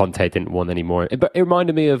 Conte didn't want any more. But it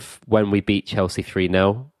reminded me of when we beat Chelsea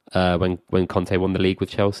 3-0. When Conte won the league with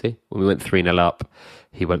Chelsea, when we went 3-0 up,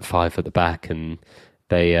 he went 5 at the back, and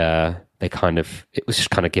it was just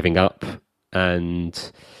kind of giving up,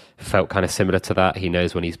 and felt kind of similar to that. He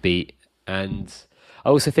knows when he's beat, and I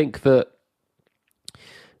also think that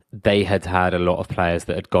they had a lot of players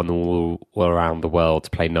that had gone all around the world to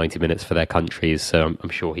play 90 minutes for their countries, so I'm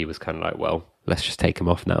sure he was kind of like, well, let's just take him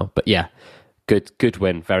off now. But yeah, good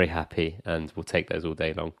win, very happy, and we'll take those all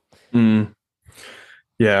day long.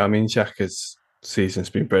 Yeah, I mean, Xhaka's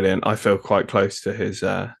season's been brilliant. I feel quite close to his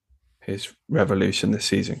revolution this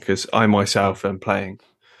season, because I myself am playing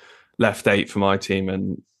left 8 for my team,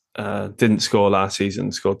 and didn't score last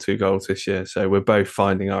season, scored 2 goals this year. So we're both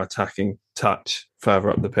finding our attacking touch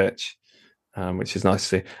further up the pitch, which is nice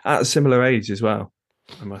to see. At a similar age as well,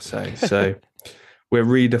 I must say. So we're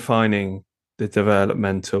redefining the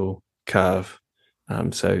developmental curve.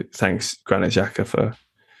 So thanks, Granit Xhaka, for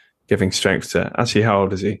giving strength to... Actually, how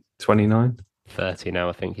old is he? 29? 30 now,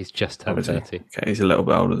 I think. He's just turned 30. Okay, he's a little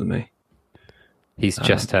bit older than me. He's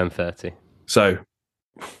just turned 30. So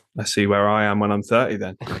let's see where I am when I'm 30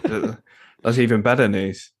 then. That's even better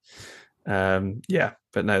news. Yeah,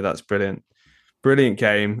 but no, that's brilliant. Brilliant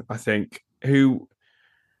game, I think. Who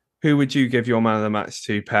would you give your man of the match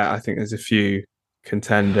to, Pet? I think there's a few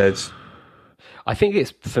contenders. I think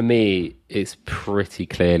for me, it's pretty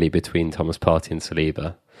clearly between Thomas Partey and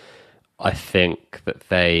Saliba. I think that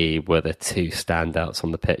they were the 2 standouts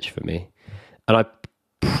on the pitch for me. And I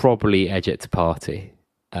probably edge it to Partey.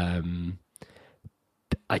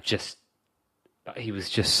 He was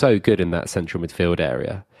just so good in that central midfield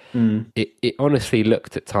area. It honestly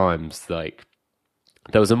looked at times like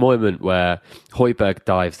there was a moment where Højbjerg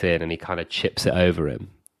dives in and he kind of chips it over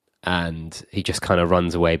him, and he just kind of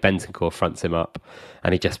runs away. Bentancur fronts him up,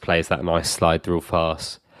 and he just plays that nice slide through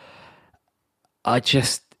pass.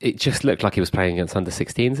 It just looked like he was playing against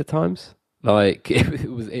under-16s at times. Like it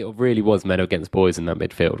really was men against boys in that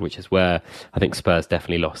midfield, which is where I think Spurs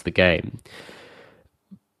definitely lost the game.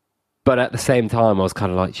 But at the same time, I was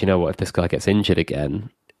kind of like, you know what? If this guy gets injured again,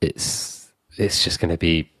 it's just going to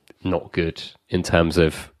be not good in terms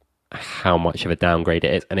of how much of a downgrade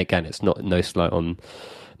it is. And again, it's no slight on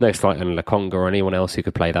Lokonga or anyone else who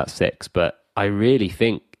could play that 6, but I really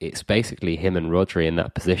think it's basically him and Rodri in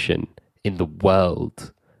that position in the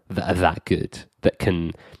world that are that good, that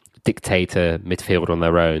can dictate a midfield on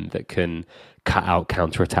their own, that can cut out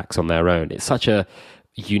counter-attacks on their own. It's such a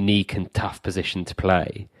unique and tough position to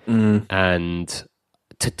play. And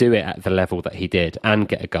to do it at the level that he did and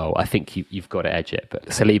get a goal, I think you've got to edge it. But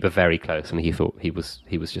Saliba very close, and he thought he was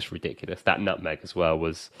just ridiculous. That nutmeg as well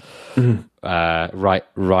was right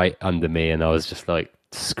under me, and I was just like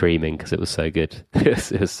screaming because it was so good.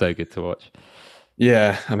 It was so good to watch.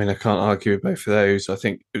 Yeah, I mean, I can't argue with both of those. I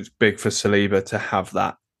think it was big for Saliba to have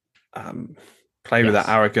that, play with that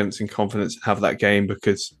arrogance and confidence, have that game,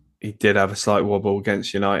 because he did have a slight wobble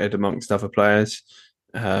against United amongst other players.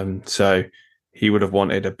 So he would have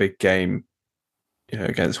wanted a big game,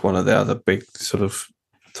 against one of the other big sort of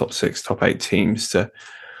top 6, top 8 teams to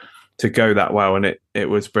go that well, and it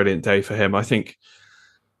was a brilliant day for him. I think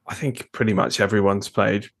pretty much everyone's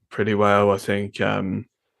played pretty well. I think Ben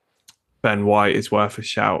White is worth a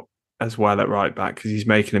shout as well at right back, because he's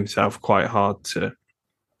making himself quite hard to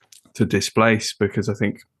displace, because I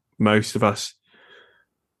think most of us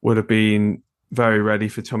would have been very ready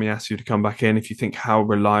for Tomiyasu to come back in. If you think how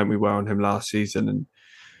reliant we were on him last season and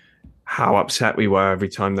how upset we were every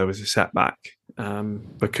time there was a setback,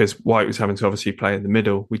 because White was having to obviously play in the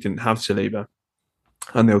middle. We didn't have Saliba,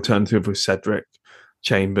 and the alternative was Cedric,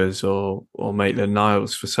 Chambers, or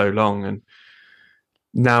Maitland-Niles for so long. And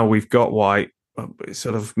now we've got White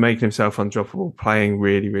sort of making himself undroppable, playing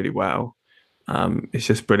really, really well. It's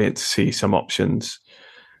just brilliant to see some options.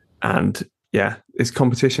 And yeah, it's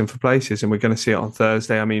competition for places, and we're going to see it on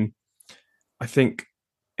Thursday. I mean, I think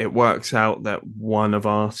it works out that one of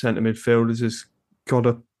our centre midfielders has got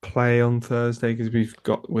to play on Thursday, because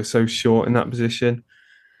we're so short in that position.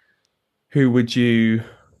 How would you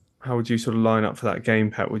sort of line up for that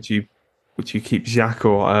game, Pep? Would you keep Xhaka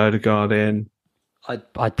or Ødegaard in?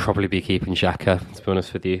 I'd probably be keeping Xhaka, to be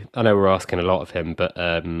honest with you. I know we're asking a lot of him, but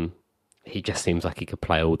he just seems like he could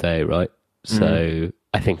play all day, right? So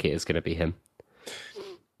I think it is going to be him.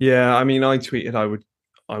 Yeah, I mean, I tweeted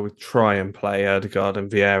I would try and play Ødegaard and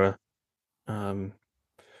Vieira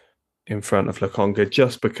in front of Lokonga,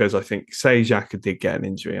 just because I think, say Xhaka did get an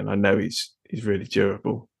injury, and I know he's really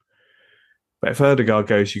durable, but if Ødegaard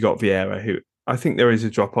goes, you got Vieira, who I think there is a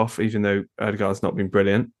drop off, even though Ødegaard's not been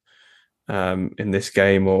brilliant in this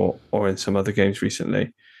game or in some other games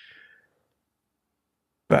recently.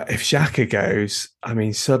 But if Xhaka goes, I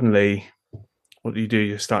mean, suddenly, what do?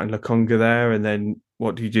 You're starting Lokonga there, and then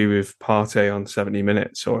what do you do with Partey on 70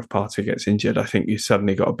 minutes? Or if Partey gets injured, I think you've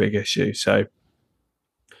suddenly got a big issue. So,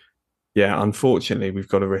 yeah, unfortunately, we've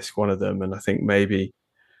got to risk one of them. And I think maybe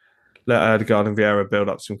let Ødegaard and Vieira build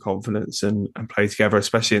up some confidence and play together,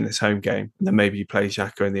 especially in this home game. And then maybe you play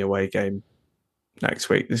Xhaka in the away game next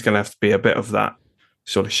week. There's going to have to be a bit of that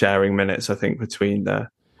sort of sharing minutes, I think, between the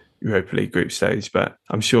Europa League group stage. But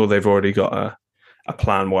I'm sure they've already got a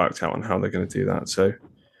plan worked out on how they're going to do that. So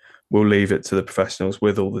we'll leave it to the professionals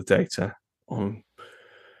with all the data on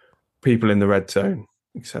people in the red zone,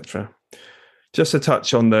 etc. Just to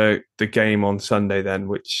touch on the game on Sunday then,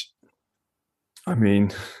 which, I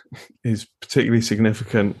mean, is particularly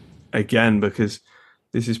significant again, because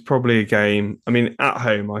this is probably a game, I mean, at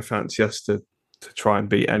home, I fancy us to try and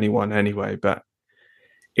beat anyone anyway, but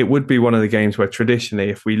it would be one of the games where traditionally,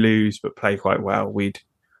 if we lose but play quite well, we'd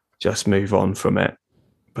just move on from it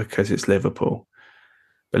because it's Liverpool.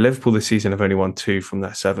 But Liverpool this season have only won 2 from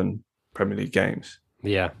their 7 Premier League games.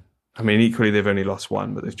 Yeah. I mean, equally, they've only lost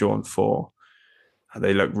 1, but they've drawn 4.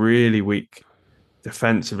 They look really weak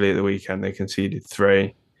defensively at the weekend. They conceded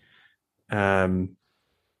 3. They've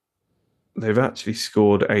actually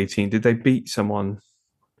scored 18. Did they beat someone?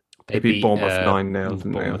 They beat Bournemouth 9-0,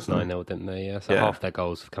 didn't they? Bournemouth 9-0, didn't they? Yeah. So half their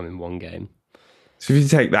goals have come in one game. So if you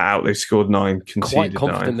take that out, they've scored 9, conceded 9. Quite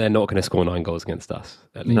confident they're not going to score 9 goals against us,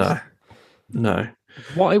 at least. No.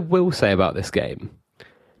 What I will say about this game,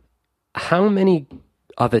 how many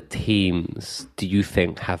other teams do you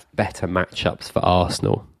think have better matchups for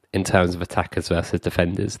Arsenal in terms of attackers versus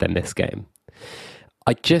defenders than this game?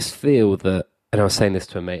 I just feel that, and I was saying this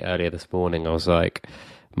to a mate earlier this morning, I was like,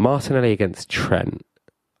 Martinelli against Trent,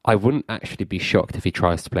 I wouldn't actually be shocked if he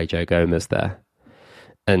tries to play Joe Gomez there.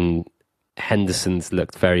 And Henderson's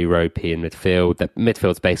looked very ropey in midfield. That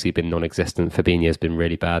midfield's basically been non-existent. Fabinho's been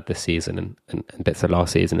really bad this season and bits of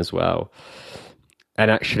last season as well. And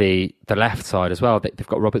actually, the left side as well, they've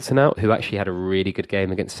got Robertson out, who actually had a really good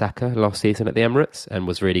game against Saka last season at the Emirates and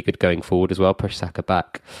was really good going forward as well, pushed Saka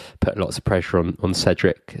back, put lots of pressure on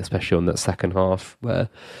Cedric, especially on that second half where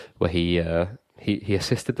he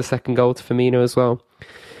assisted the second goal to Firmino as well.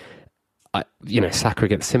 Saka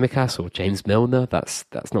against Tsimikas or James Milner, that's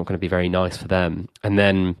not going to be very nice for them. And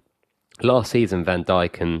then last season, Van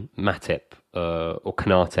Dijk and Matip, or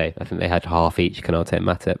Konate, I think they had half each, Konate and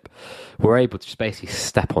Matip, were able to just basically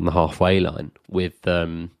step on the halfway line with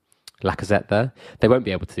Lacazette there. They won't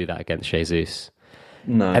be able to do that against Jesus.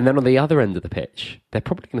 No. And then on the other end of the pitch, they're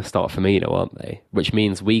probably going to start Firmino, aren't they? Which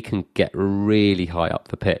means we can get really high up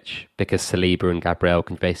the pitch because Saliba and Gabriel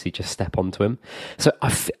can basically just step onto him. So I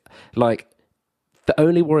feel like the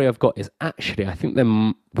only worry I've got is actually I think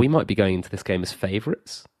we might be going into this game as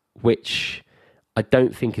favourites, which I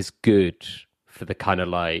don't think is good for the kind of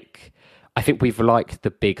like... I think we've liked the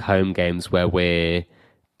big home games where we're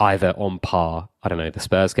either on par, I don't know, the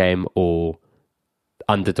Spurs game or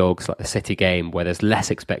underdogs like the City game where there's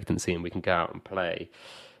less expectancy and we can go out and play.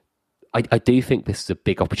 I do think this is a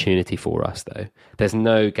big opportunity for us, though. There's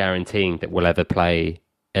no guaranteeing that we'll ever play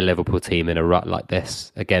a Liverpool team in a rut like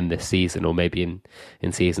this again this season, or maybe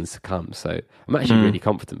in seasons to come. So I'm actually really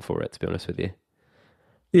confident for it, to be honest with you.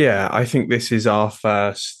 Yeah, I think this is our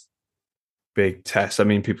first big test. I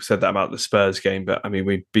mean, people said that about the Spurs game, but I mean,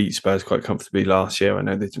 we beat Spurs quite comfortably last year. I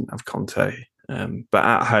know they didn't have Conte, but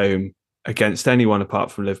at home against anyone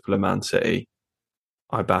apart from Liverpool and Man City,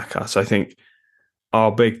 I back us. I think our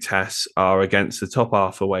big tests are against the top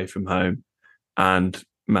half away from home and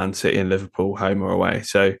Man City and Liverpool home or away.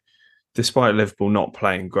 So despite Liverpool not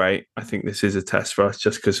playing great, I think this is a test for us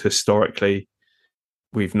just because historically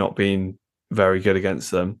we've not been very good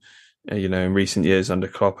against them, in recent years under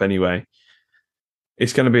Klopp anyway.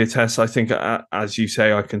 It's going to be a test. I think, as you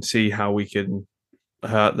say, I can see how we can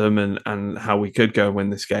hurt them and how we could go and win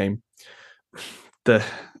this game. The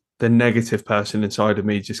negative person inside of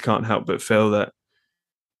me just can't help but feel that,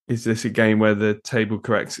 is this a game where the table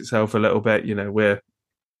corrects itself a little bit?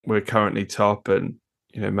 We're currently top, and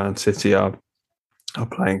Man City are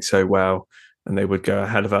playing so well, and they would go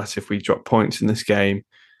ahead of us if we drop points in this game.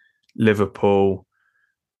 Liverpool,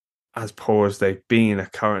 as poor as they've been, are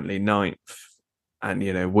currently ninth,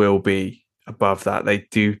 and will be above that. They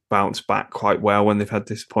do bounce back quite well when they've had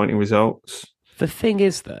disappointing results. The thing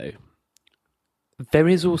is, though, there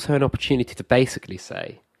is also an opportunity to basically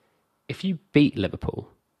say, if you beat Liverpool,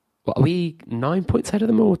 what are we 9 points ahead of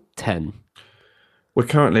them or 10? We're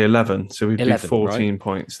currently 11, so we'd be 14 right?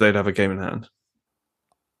 points. They'd have a game in hand.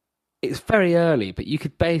 It's very early, but you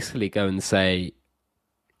could basically go and say,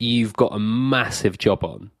 you've got a massive job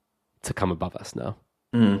on to come above us now.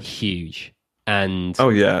 Huge. And oh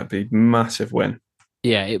yeah, it'd be a massive win.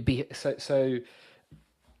 Yeah, it'd be so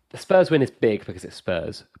the Spurs win is big because it's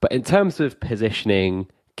Spurs. But in terms of positioning,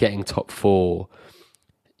 getting top four,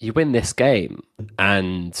 you win this game,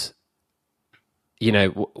 and a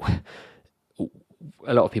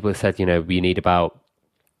lot of people have said, we need about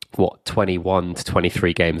 21 to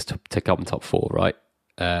 23 games to come top four, right?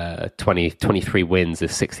 23 wins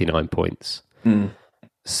is 69 points.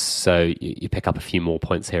 So you pick up a few more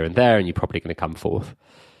points here and there, and you're probably going to come fourth.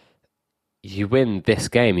 You win this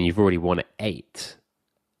game, and you've already won at 8,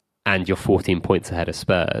 and you're 14 points ahead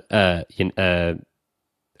of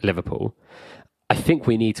Liverpool. I think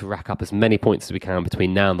we need to rack up as many points as we can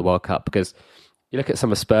between now and the World Cup, because you look at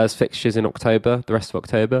some of Spurs' fixtures in October, the rest of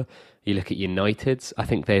October. You look at United's. I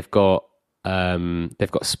think they've got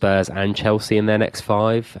Spurs and Chelsea in their next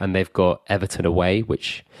 5, and they've got Everton away,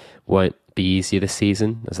 which won't be easier this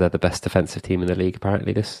season, as they're the best defensive team in the league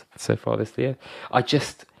apparently so far this year. I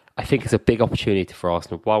think it's a big opportunity for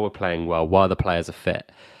Arsenal while we're playing well, while the players are fit.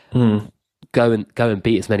 Go and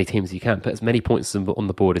beat as many teams as you can, put as many points on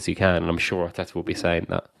the board as you can, and I'm sure Arteta will be saying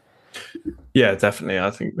that. Yeah, definitely.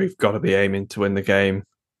 I think we've got to be aiming to win the game.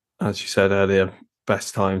 As you said earlier,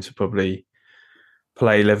 best time to probably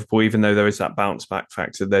play Liverpool, even though there is that bounce back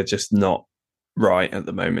factor. They're just not right at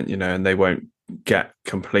the moment, and they won't get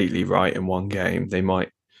completely right in one game. They might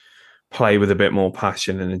play with a bit more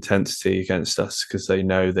passion and intensity against us because they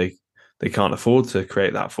know they can't afford to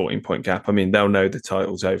create that 14-point gap. I mean, they'll know the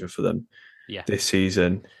title's over for them this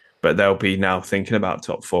season, but they'll be now thinking about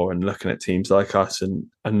top 4 and looking at teams like us and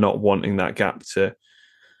not wanting that gap to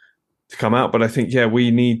come out. But I think,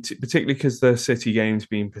 we need to, particularly because the City game's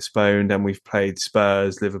been postponed and we've played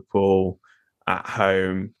Spurs, Liverpool at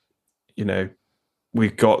home,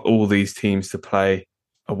 we've got all these teams to play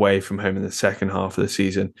away from home in the second half of the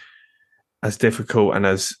season. As difficult and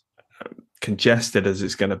as congested as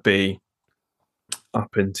it's going to be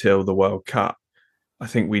up until the World Cup, I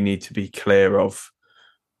think we need to be clear of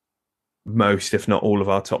most, if not all, of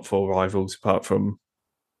our top 4 rivals, apart from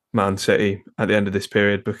Man City at the end of this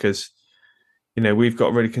period, because, we've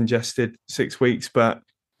got really congested 6 weeks, but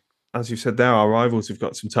as you said there, our rivals have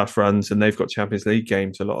got some tough runs and they've got Champions League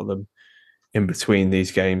games, a lot of them in between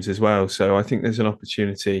these games as well. So I think there's an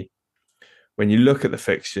opportunity. When you look at the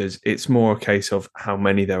fixtures, it's more a case of how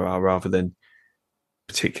many there are rather than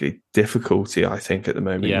particularly difficulty, I think, at the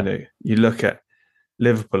moment. Yeah. You look at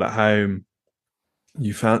Liverpool at home,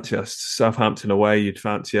 you fancy us. Southampton away, you'd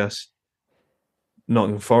fancy us.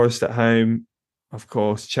 Nottingham Forest at home, of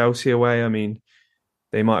course. Chelsea away, I mean,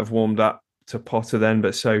 they might have warmed up to Potter then,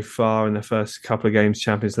 but so far in the first couple of games,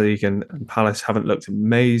 Champions League and Palace haven't looked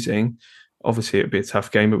amazing. Obviously, it would be a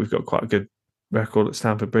tough game, but we've got quite a good record at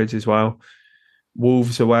Stamford Bridge as well.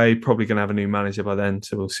 Wolves away, probably going to have a new manager by then,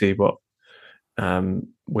 so we'll see what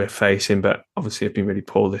we're facing. But obviously, have been really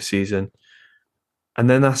poor this season. And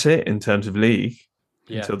then that's it in terms of league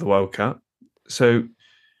until the World Cup. so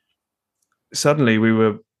suddenly we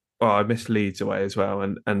were. Well, I missed Leeds away as well,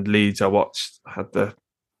 and Leeds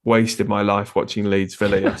wasted my life watching Leeds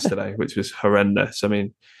Villa yesterday, which was horrendous. I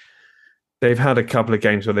mean, they've had a couple of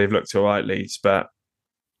games where they've looked all right, Leeds, but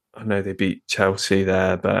I know they beat Chelsea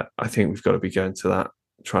there, but I think we've got to be going to that,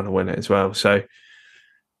 trying to win it as well. So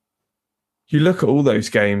you look at all those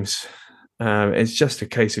games, it's just a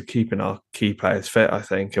case of keeping our key players fit, I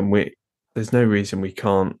think, and there's no reason we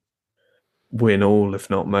can't win all, if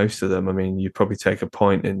not most of them. I mean, you'd probably take a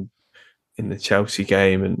point in the Chelsea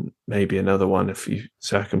game and maybe another one if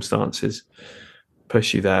circumstances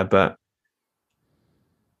push you there. But,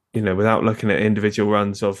 without looking at individual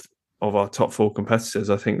runs of our top four competitors,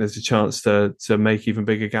 I think there's a chance to make even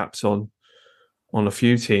bigger gaps on a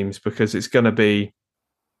few teams, because it's going to be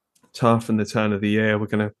tough in the turn of the year. We're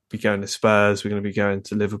going to be going to Spurs, we're going to be going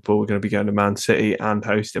to Liverpool, we're going to be going to Man City and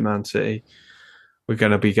hosting Man City. We're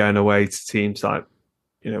going to be going away to teams like,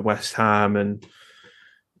 West Ham and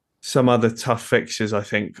some other tough fixtures, I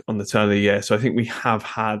think, on the turn of the year. So I think we have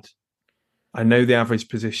had, I know the average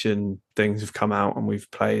position things have come out and we've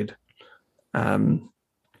played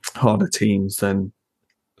harder teams than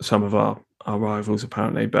some of our rivals,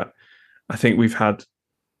 apparently. But I think we've had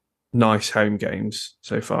nice home games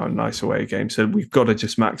so far and nice away games. So we've got to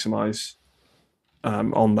just maximise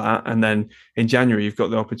on that. And then in January, you've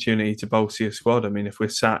got the opportunity to bolster your squad. I mean, if we're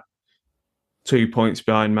sat 2 points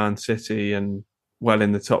behind Man City and well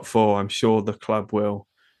in the top four, I'm sure the club will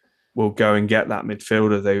go and get that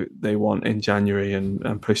midfielder they want in January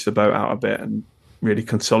and push the boat out a bit and really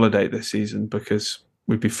consolidate this season, because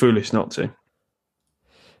we'd be foolish not to.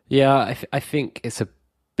 Yeah, I think it's a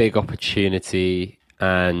big opportunity,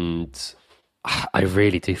 and I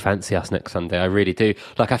really do fancy us next Sunday. I really do.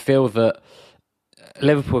 I feel that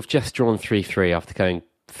Liverpool have just drawn 3-3 after going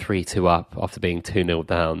 3-2 up, after being 2-0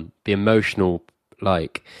 down. The emotional,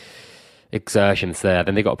 exertions there.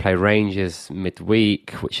 Then they got to play Rangers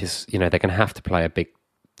midweek, which is, they're going to have to play a big,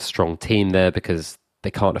 strong team there, because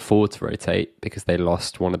they can't afford to rotate, because they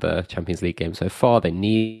lost one of the Champions League games so far. They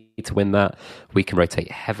need to win that. We can rotate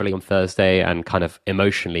heavily on Thursday, and kind of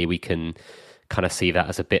emotionally, we can kind of see that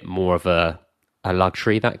as a bit more of a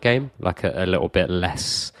luxury, that game, a little bit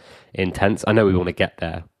less intense. I know we want to get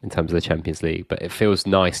there in terms of the Champions League, but it feels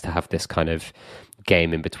nice to have this kind of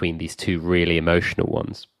game in between these two really emotional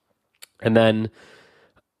ones. And then,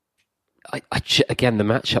 again, the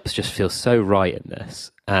matchups just feel so right in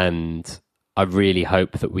this, and I really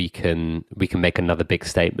hope that we can make another big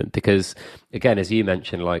statement, because, again, as you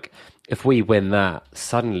mentioned, if we win that,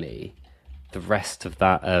 suddenly the rest of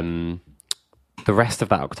that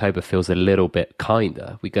October feels a little bit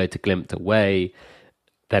kinder. We go to Glimt away,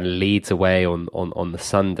 then Leeds away on the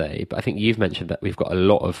Sunday. But I think you've mentioned that we've got a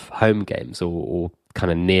lot of home games or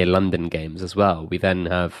kind of near London games as well. We then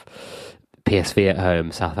have PSV at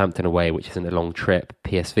home, Southampton away, which isn't a long trip,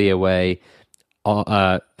 PSV away,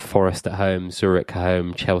 Forest at home, Zurich at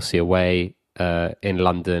home, Chelsea away in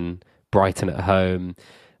London, Brighton at home,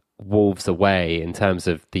 Wolves away. In terms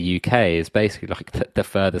of the UK, is basically the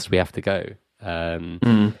furthest we have to go.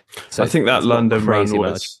 So I think that London run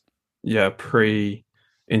was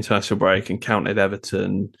pre-international break and counted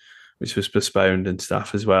Everton, which was postponed and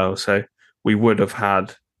stuff as well. So we would have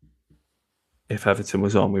had, if Everton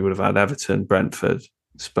was on, we would have had Everton, Brentford,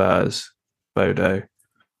 Spurs, Bodo,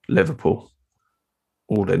 Liverpool,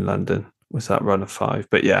 all in London. Was that run of 5?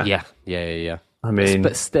 But yeah. I mean,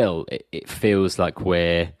 but still, it feels like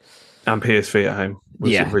we're, and PSV at home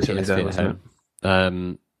was originally there, wasn't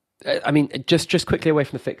it? I mean, just quickly away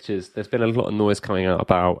from the fixtures, there's been a lot of noise coming out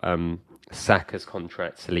about Saka's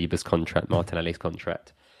contract, Saliba's contract, Martinelli's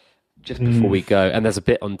contract. Just before we go, and there's a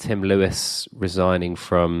bit on Tim Lewis resigning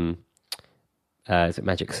from. Is it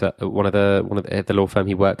Magic? One of the law firm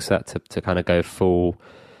he works at to kind of go full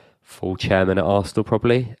chairman at Arsenal,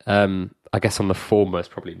 probably. I guess on the foremost,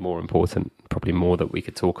 probably more important, probably more that we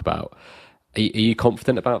could talk about. Are you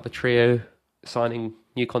confident about the trio signing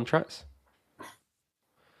new contracts?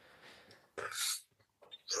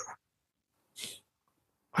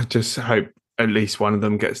 I just hope at least one of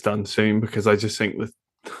them gets done soon, because I just think with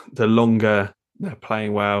the longer they're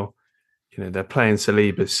playing well, they're playing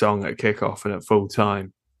Saliba's song at kickoff and at full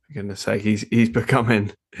time. For goodness sake, he's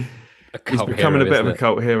becoming a bit of a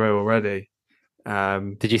cult hero already.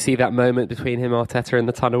 Did you see that moment between him and Arteta in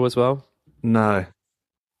the tunnel as well? No.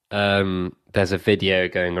 There's a video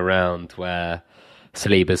going around where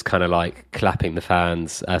Saliba's kind of clapping the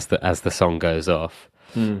fans as the song goes off,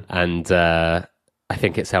 and I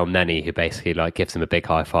think it's El Neni who basically gives him a big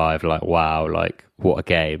high five, wow, what a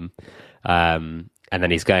game. and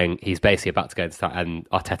then he's basically about to go and start, and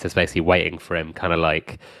Arteta's basically waiting for him, kind of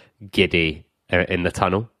like giddy in the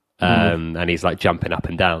tunnel, and he's like jumping up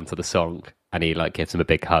and down to the song, and he like gives him a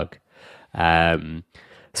big hug.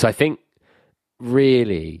 So I think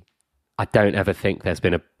really, I don't ever think there's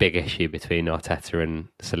been a big issue between Arteta and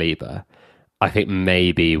Saliba. I think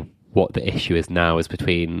maybe what the issue is now is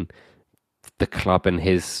between the club and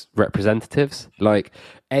his representatives. Like,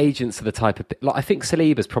 agents are the type of... Like, I think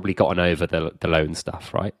Saliba's probably gotten over the loan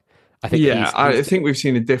stuff, right? I think I think we've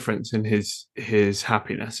seen a difference in his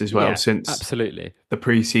happiness as well since absolutely the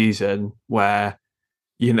pre-season, where,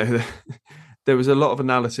 you know, there was a lot of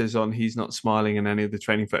analysis on he's not smiling in any of the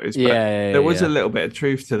training photos. But there was a little bit of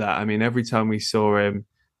truth to that. I mean, every time we saw him,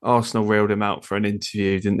 Arsenal reeled him out for an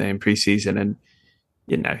interview, didn't they, in pre-season? And,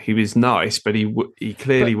 you know, he was nice, but he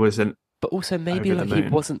clearly wasn't. But also maybe like he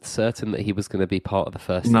wasn't certain that he was going to be part of the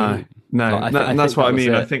first team. No, like, and that's what I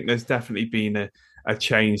mean. I think there's definitely been a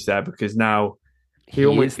change there, because now he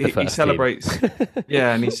celebrates,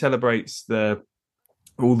 and he celebrates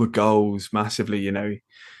all the goals massively. You know,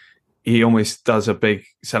 he almost does a big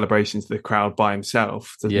celebration to the crowd by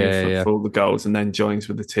himself, doesn't he, for all the goals, and then joins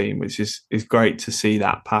with the team, which is great to see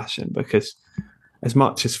that passion, because as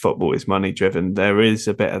much as football is money driven, there is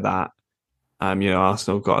a bit of that. You know,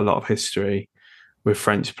 Arsenal got a lot of history with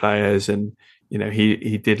French players, and, you know,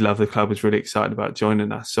 he did love the club, was really excited about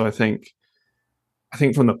joining us. So I think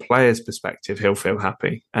from the player's perspective, he'll feel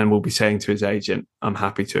happy and will be saying to his agent, I'm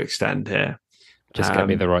happy to extend here. Just get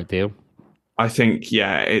me the right deal. I think,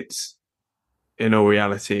 it's, in all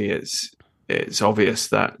reality, it's obvious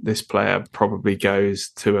that this player probably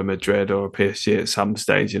goes to a Madrid or a PSG at some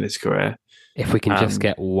stage in his career. If we can just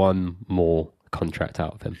get one more contract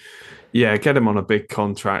out of him. Yeah, get him on a big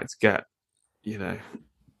contract, get, you know,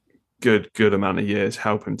 good amount of years,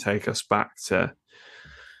 help him take us back to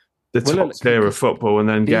the top tier of football, and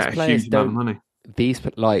then get a huge amount of money. These,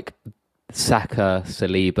 like Saka,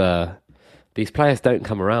 Saliba, these players don't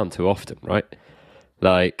come around too often, right?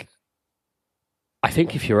 Like, I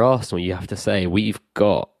think if you're Arsenal, you have to say, we've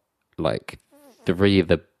got like 3 of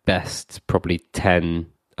the best, probably 10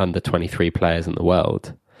 under 23 players in the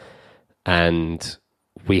world, and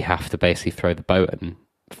we have to basically throw the boat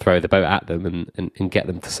at them and get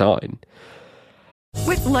them to sign.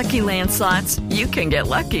 With Lucky Land Slots, you can get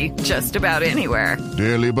lucky just about anywhere.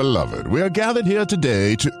 Dearly beloved, we are gathered here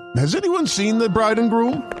today to... Has anyone seen the bride and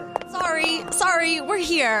groom? Sorry, we're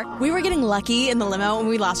here. We were getting lucky in the limo and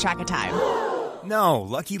we lost track of time. No,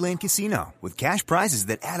 Lucky Land Casino, with cash prizes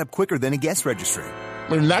that add up quicker than a guest registry.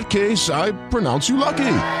 In that case, I pronounce you lucky.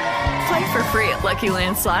 Play for free at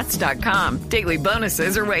LuckyLandSlots.com. Daily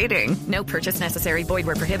bonuses are waiting. No purchase necessary. Void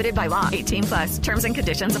where prohibited by law. 18+. Terms and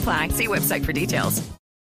conditions apply. See website for details.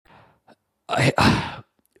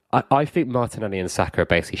 I think Martinelli and Saka are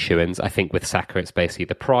basically shoo-ins. I think with Saka, it's basically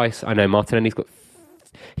the price. I know Martinelli's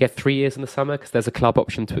he had 3 years in the summer because there's a club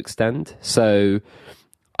option to extend. So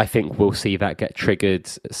I think we'll see that get triggered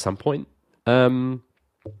at some point.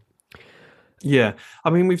 Yeah,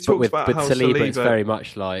 I mean, we've talked about how Saliba, it's very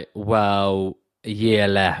much like, well, a year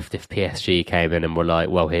left if PSG came in and were like,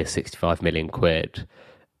 well, here's 65 million quid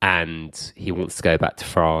and he wants to go back to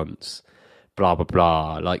France, blah, blah,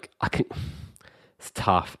 blah. Like, it's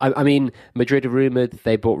tough. I mean, Madrid are rumoured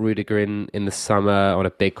they bought Rudiger in the summer on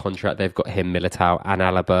a big contract. They've got him, Militao and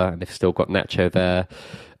Alaba, and they've still got Nacho there.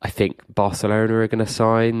 I think Barcelona are going to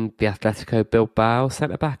sign the Atletico Bilbao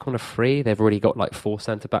centre-back on a free. They've already got like 4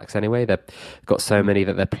 centre-backs anyway. They've got so many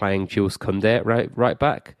that they're playing Jules Koundé at right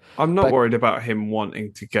back. I'm not worried about him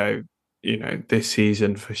wanting to go, you know, this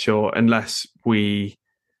season for sure, unless we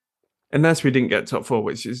didn't get top 4,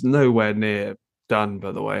 which is nowhere near done,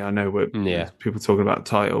 by the way. I know people talking about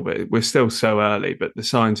title, but we're still so early, but the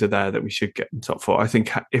signs are there that we should get in top 4. I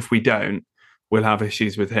think if we don't, we'll have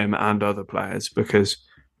issues with him and other players, because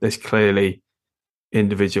there's clearly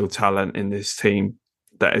individual talent in this team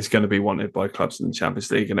that is going to be wanted by clubs in the Champions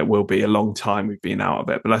League, and it will be a long time we've been out of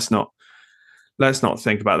it. But let's not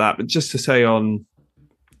think about that. But just to say on,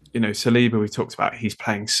 you know, Saliba, we talked about he's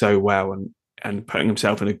playing so well and putting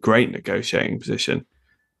himself in a great negotiating position.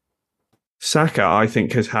 Saka, I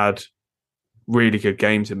think, has had really good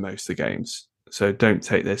games in most of the games. So don't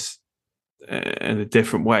take this in a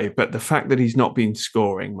different way. But the fact that he's not been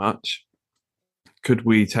scoring much, could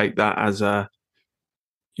we take that as a,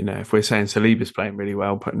 you know, if we're saying Saliba's playing really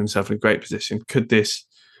well, putting himself in a great position, could this,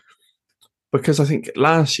 because I think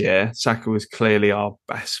last year Saka was clearly our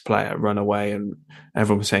best player, run away, and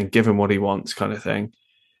everyone was saying give him what he wants kind of thing.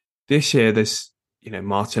 This year there's, you know,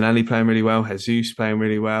 Martinelli playing really well, Jesus playing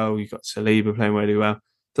really well, you've got Saliba playing really well.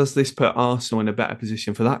 Does this put Arsenal in a better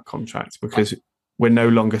position for that contract? Because we're no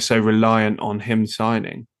longer so reliant on him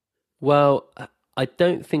signing. Well, I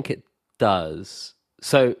don't think it does.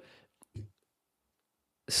 So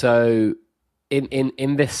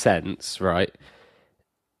in this sense, right?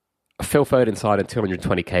 Phil Foden signed a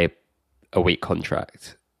 220k a week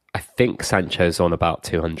contract. I think Sancho's on about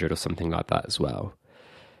 200 or something like that as well.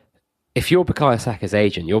 If you're Bukayo Saka's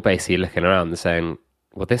agent, you're basically looking around and saying,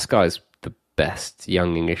 well, this guy's the best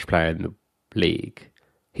young English player in the league.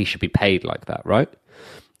 He should be paid like that, right?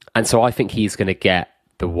 And so I think he's going to get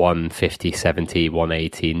the 150, 70,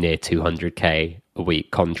 180, near 200k a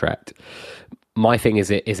week contract. My thing is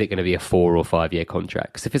it going to be a 4 or 5 year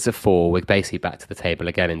contract? Because if it's a 4, we're basically back to the table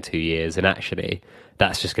again in 2 years. And actually,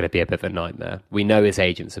 that's just going to be a bit of a nightmare. We know his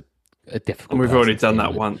agent's a difficult. And we've already done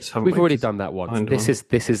that once, haven't we? We've already done that once.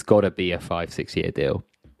 This has got to be a 5-6 year deal.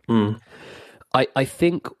 I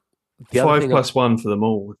think the 5 plus 1 for them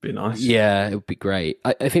all would be nice. Yeah, it would be great.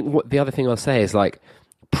 I think what the other thing I'll say is like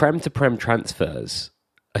Prem to Prem transfers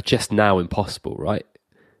are just now impossible, right?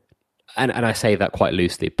 And I say that quite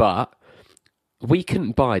loosely, but we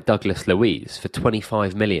couldn't buy Douglas Luiz for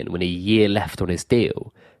 25 million when a year left on his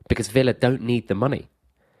deal because Villa don't need the money.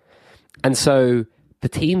 And so the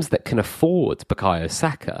teams that can afford Bukayo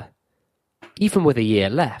Saka, even with a year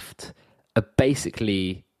left, are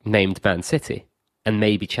basically named Man City and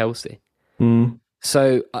maybe Chelsea.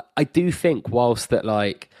 So I do think whilst that,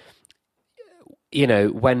 like, you know,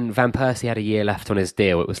 when Van Persie had a year left on his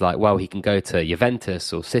deal, it was like, well, he can go to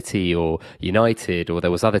Juventus or City or United, or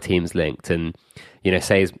there was other teams linked. And, you know,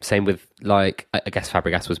 same with, like, I guess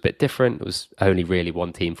Fabregas was a bit different. It was only really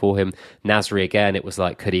one team for him. Nasri, again, it was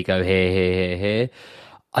like, could he go here?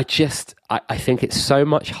 I think it's so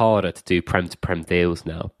much harder to do Prem-to-Prem deals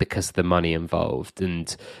now because of the money involved.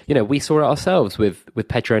 And, you know, we saw it ourselves with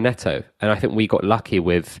Pedro Neto. And I think we got lucky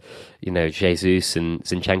with, you know, Jesus and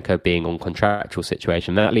Zinchenko being on contractual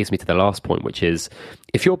situation. And that leads me to the last point, which is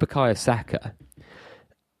if you're Bukayo Saka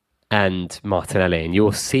and Martinelli and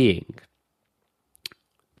you're seeing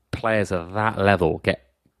players of that level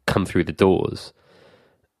come through the doors,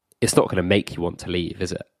 it's not going to make you want to leave,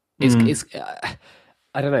 is it? It's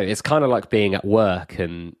I don't know. It's kind of like being at work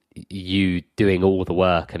and you doing all the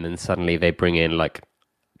work, and then suddenly they bring in like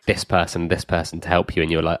this person to help you,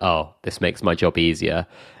 and you're like, oh, this makes my job easier,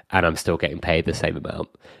 and I'm still getting paid the same amount.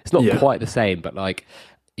 It's not quite the same, but like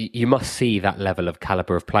you must see that level of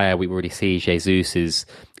caliber of player. We already see Jesus is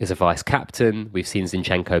a vice captain. We've seen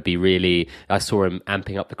Zinchenko be really. I saw him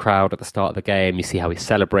amping up the crowd at the start of the game. You see how he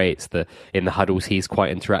celebrates in the huddles. He's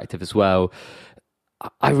quite interactive as well.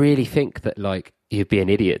 I really think that like you'd be an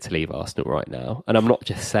idiot to leave Arsenal right now, and I'm not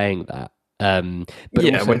just saying that. But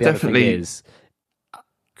yeah, also we're the other thing definitely. is,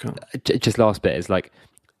 just last bit is like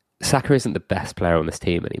Saka isn't the best player on this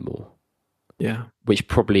team anymore. Yeah, which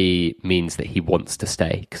probably means that he wants to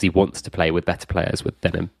stay because he wants to play with better players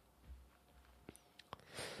than him.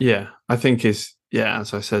 Yeah, I think as I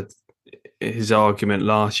said, his argument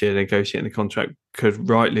last year negotiating the contract could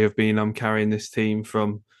rightly have been, I'm carrying this team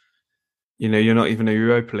from, you know, you're not even a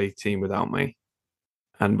Europa League team without me.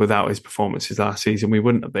 And without his performances last season, we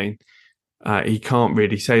wouldn't have been. He can't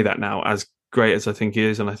really say that now, as great as I think he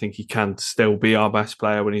is, and I think he can still be our best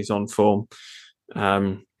player when he's on form.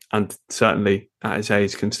 And certainly at his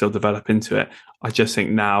age can still develop into it. I just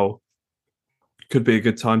think now could be a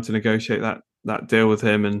good time to negotiate that deal with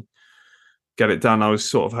him and get it done. I was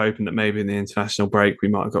sort of hoping that maybe in the international break we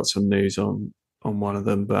might have got some news on one of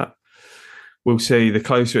them, but we'll see. The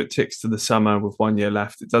closer it ticks to the summer with 1 year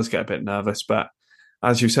left, it does get a bit nervous. But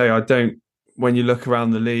as you say, when you look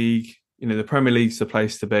around the league, you know, the Premier League's the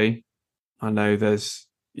place to be. I know there's,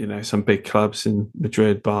 you know, some big clubs in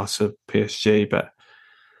Madrid, Barca, PSG, but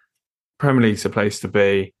Premier League's the place to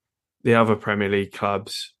be. The other Premier League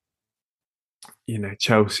clubs, you know,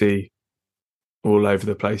 Chelsea, all over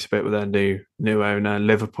the place a bit with their new owner.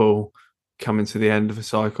 Liverpool coming to the end of a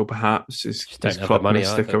cycle, perhaps. Is Klopp going to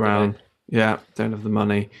stick around? Yeah, don't have the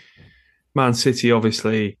money. Man City,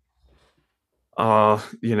 obviously, are,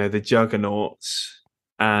 you know, the juggernauts,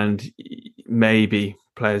 and maybe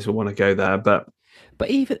players will want to go there. But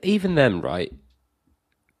even then, right?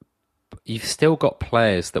 You've still got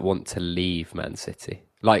players that want to leave Man City,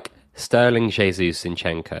 like Sterling, Jesus,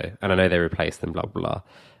 Zinchenko, and I know they replaced them, blah, blah, blah.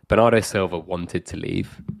 Bernardo Silva wanted to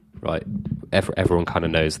leave, right? Everyone kind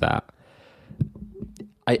of knows that.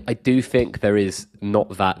 I do think there is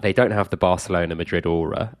not that. They don't have the Barcelona, Madrid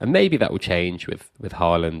aura, and maybe that will change with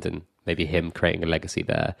Haaland and maybe him creating a legacy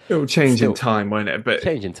there. It will change in time, won't it? But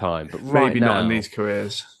change in time, but maybe right now, not in these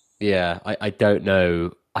careers. Yeah, I don't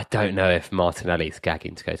know. I don't know if Martinelli's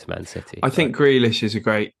gagging to go to Man City. I think Grealish is a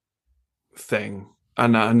great thing.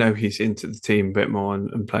 and I know he's into the team a bit more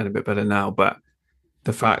and playing a bit better now, but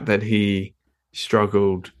the fact that he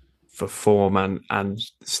struggled for form and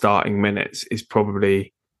starting minutes is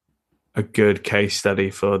probably a good case study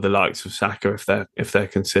for the likes of Saka if they're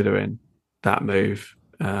considering that move,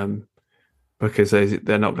 because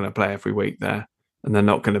they're not going to play every week there, and they're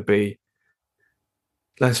not going to be,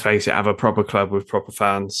 let's face it, have a proper club with proper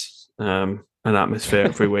fans and atmosphere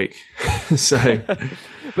every week. So, but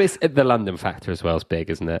it's, the London factor as well is big,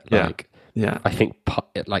 isn't it? Yeah. I think,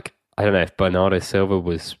 like, I don't know if Bernardo Silva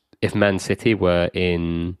was, if Man City were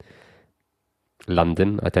in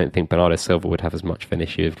London, I don't think Bernardo Silva would have as much of an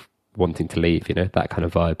issue of wanting to leave, that kind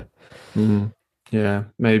of vibe. Yeah,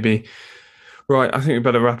 maybe. Right, I think we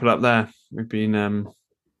better wrap it up there. We've been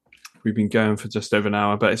going for just over an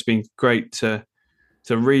hour, but it's been great to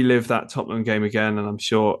relive that Tottenham game again, and I'm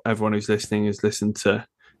sure everyone who's listening has listened to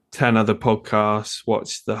 10 other podcasts,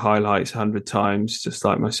 watched the highlights 100 times, just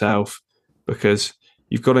like myself, because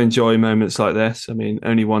you've got to enjoy moments like this. I mean,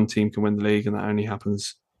 only one team can win the league, and that only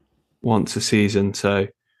happens once a season. So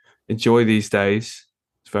enjoy these days.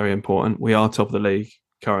 It's very important. We are top of the league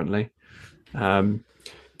currently.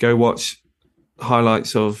 Go watch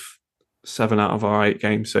highlights of 7 out of our 8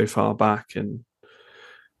 games so far back, and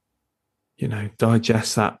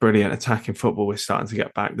digest that brilliant attacking football we're starting to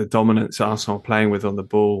get back. The dominance Arsenal are playing with on the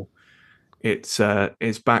ball. It's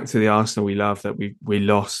back to the Arsenal we love that we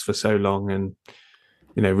lost for so long, and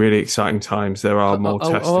really exciting times. There are more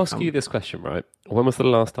tests. I'll ask you this question, right? When was the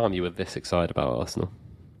last time you were this excited about Arsenal?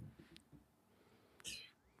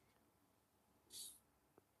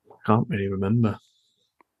 I can't really remember.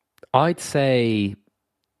 I'd say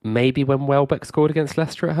maybe when Welbeck scored against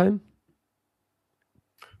Leicester at home.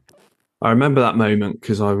 I remember that moment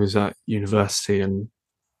because I was at university and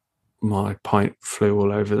my pint flew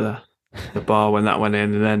all over the bar when that went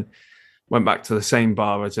in, and then went back to the same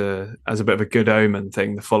bar as a bit of a good omen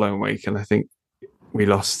thing the following week, and I think we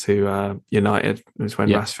lost to United. It was when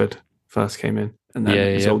Rashford first came in, and then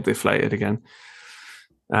it was all deflated again.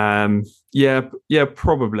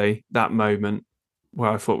 Probably that moment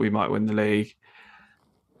where I thought we might win the league.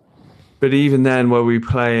 But even then, were we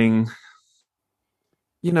playing?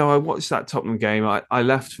 I watched that Tottenham game. I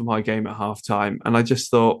left for my game at half-time, and I just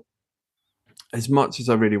thought, as much as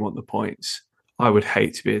I really want the points, I would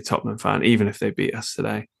hate to be a Tottenham fan, even if they beat us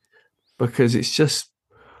today. Because it's just,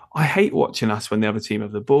 I hate watching us when the other team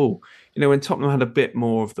have the ball. When Tottenham had a bit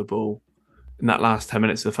more of the ball in that last 10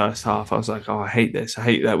 minutes of the first half, I was like, oh, I hate this. I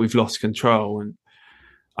hate that we've lost control. And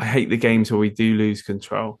I hate the games where we do lose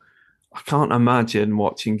control. I can't imagine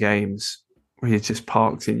watching games where you're just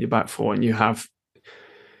parked in your back four and you have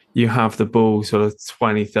the ball sort of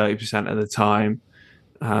 20-30% of the time,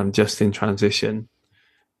 just in transition.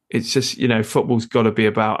 It's just, football's got to be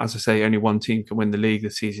about, as I say, only one team can win the league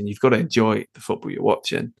this season. You've got to enjoy the football you're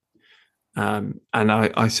watching. And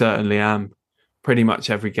I certainly am. Pretty much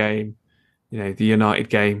every game, the United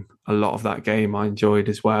game, a lot of that game I enjoyed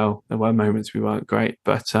as well. There were moments we weren't great,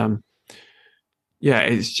 but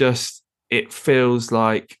it's just, it feels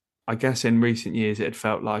like, I guess in recent years, it had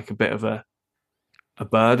felt like a bit of a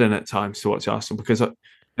burden at times to watch Arsenal, because no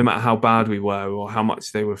matter how bad we were or how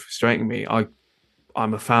much they were frustrating me,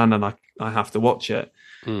 I'm a fan and I have to watch it.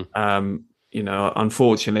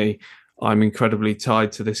 Unfortunately, I'm incredibly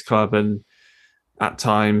tied to this club, and at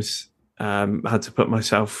times had to put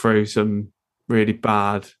myself through some really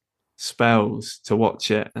bad spells to watch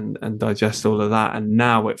it and digest all of that. And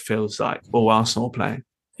now it feels like, Arsenal playing,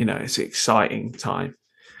 it's an exciting time.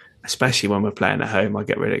 Especially when we're playing at home, I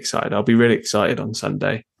get really excited. I'll be really excited on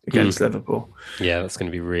Sunday against Liverpool. Yeah, that's going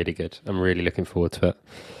to be really good. I'm really looking forward to it.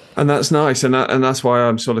 And that's nice. And that's why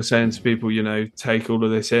I'm sort of saying to people, take all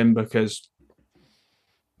of this in, because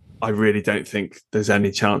I really don't think there's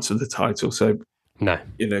any chance of the title. So, no,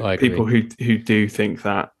 people who do think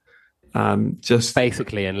that, just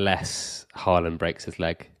basically, unless Haaland breaks his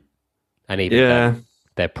leg, and even then,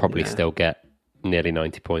 they'll probably still get nearly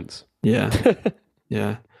 90 points. Yeah.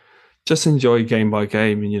 Yeah. Just enjoy game by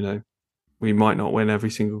game, and we might not win every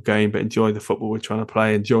single game, but enjoy the football we're trying to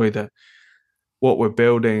play. Enjoy what we're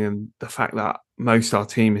building, and the fact that most of our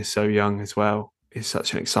team is so young as well is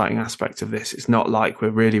such an exciting aspect of this. It's not like we're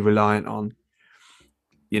really reliant on.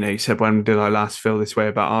 You said, when did I last feel this way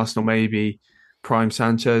about Arsenal? Maybe prime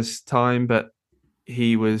Sanchez time, but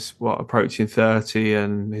he was approaching 30,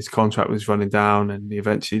 and his contract was running down, and he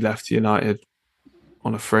eventually left United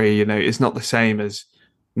on a free. It's not the same as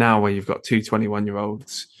now, where you've got two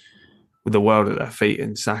 21-year-olds with the world at their feet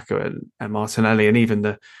in Saka and Martinelli, and even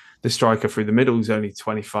the striker through the middle is only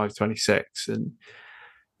 25, 26, and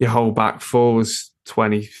your whole back four was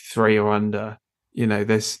 23 or under.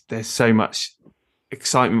 there's so much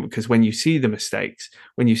excitement because when you see the mistakes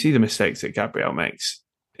that Gabriel makes,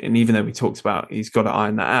 and even though we talked about he's got to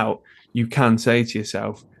iron that out, you can say to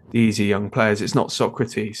yourself, these are young players. It's not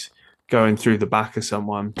Socrates going through the back of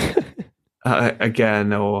someone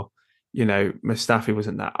again, or Mustafi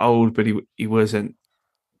wasn't that old, but he wasn't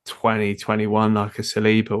 20, 21 like a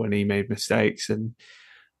Saliba when he made mistakes, and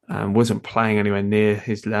wasn't playing anywhere near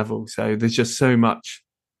his level. So there's just so much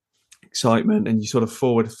excitement, and you sort of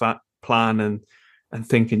forward plan and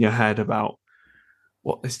think in your head about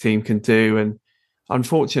what this team can do. And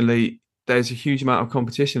unfortunately, there's a huge amount of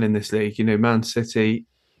competition in this league. Man City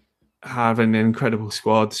have an incredible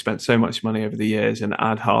squad, spent so much money over the years, and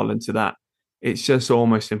add Haaland to that, it's just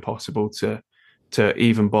almost impossible to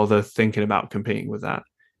even bother thinking about competing with that.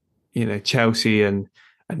 Chelsea and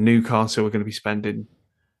Newcastle are going to be spending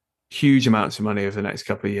huge amounts of money over the next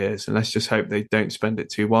couple of years, and let's just hope they don't spend it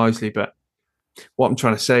too wisely. But what I'm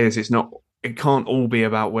trying to say is it can't all be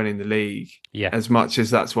about winning the league. Yeah. As much as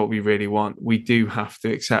that's what we really want, we do have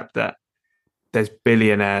to accept that there's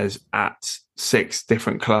billionaires at 6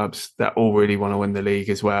 different clubs that all really want to win the league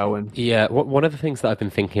as well. And yeah, one of the things that I've been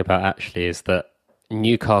thinking about actually is that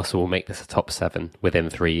Newcastle will make this a top 7 within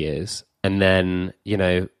 3 years. And then,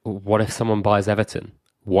 what if someone buys Everton?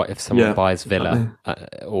 What if someone buys Villa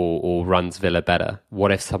or runs Villa better?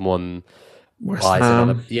 What if someone buys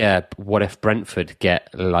another? Yeah, what if Brentford get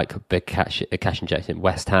like a big cash injection?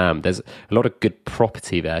 West Ham, there's a lot of good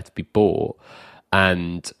property there to be bought.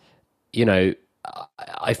 And,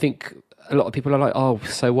 I think a lot of people are like, oh,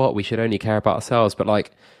 so what? We should only care about ourselves. But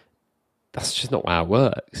like, that's just not how it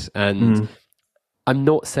works. And I'm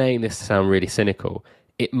not saying this to sound really cynical.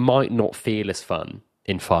 It might not feel as fun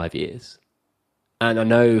in 5 years. And I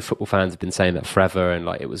know football fans have been saying that forever, and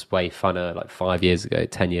like it was way funner like 5 years ago,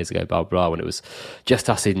 10 years ago, blah, blah, when it was just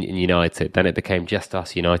us in United. Then it became just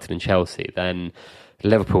us, United and Chelsea. Then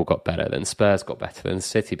Liverpool got better. Then Spurs got better. Then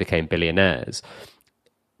City became billionaires.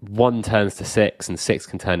 1 turns to 6, and 6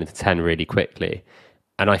 can turn into 10 really quickly.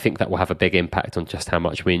 And I think that will have a big impact on just how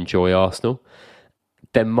much we enjoy Arsenal.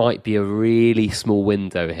 There might be a really small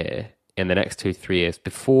window here in the next 2-3 years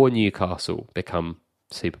before Newcastle become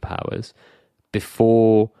superpowers,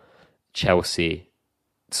 before Chelsea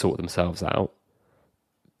sort themselves out,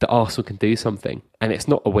 that Arsenal can do something. And it's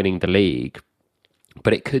not a winning the league,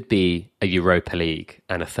 but it could be a Europa League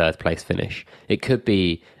and a 3rd place finish. It could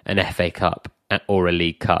be an FA Cup or a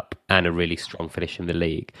League Cup and a really strong finish in the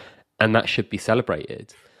league. And that should be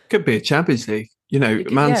celebrated. Could be a Champions League.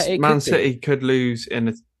 Man City could lose in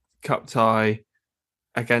a cup tie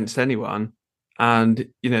against anyone. And,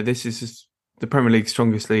 this is the Premier League's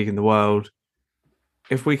strongest league in the world.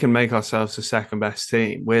 If we can make ourselves the second best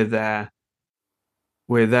team, we're there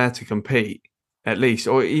to compete, at least,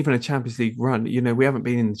 or even a Champions League run. We haven't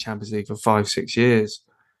been in the Champions League for 5-6 years.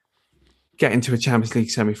 Getting to a Champions League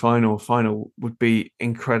semi-final or final would be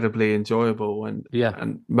incredibly enjoyable,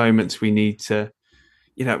 and moments we need to,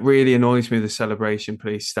 it really annoys me, the celebration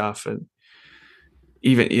police stuff. And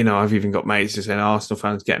even, I've even got mates who saying Arsenal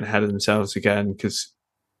fans getting ahead of themselves again because,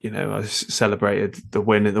 I celebrated the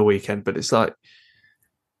win at the weekend, but it's like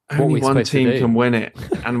only one team can win it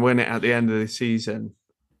and win it at the end of the season.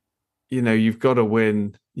 You've got to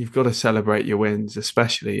win. You've got to celebrate your wins,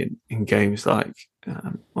 especially in games like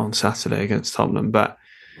on Saturday against Tottenham. But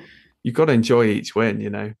you've got to enjoy each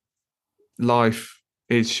win, Life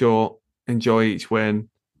is short. Enjoy each win.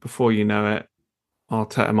 Before you know it,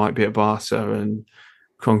 Arteta might be at Barca, and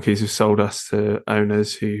Kroenkes have sold us to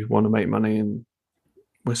owners who want to make money, and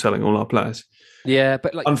we're selling all our players. Yeah,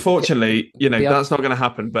 but unfortunately, that's not going to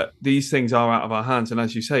happen. But these things are out of our hands. And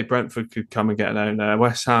as you say, Brentford could come and get an owner.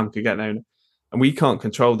 West Ham could get an owner. And we can't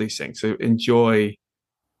control these things. So enjoy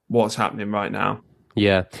what's happening right now.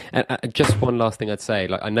 Yeah. And just one last thing I'd say.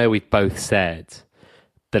 I know we've both said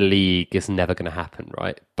the league is never going to happen,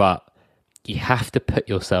 right? But you have to put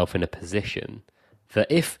yourself in a position that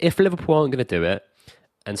if Liverpool aren't going to do it,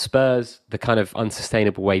 and Spurs, the kind of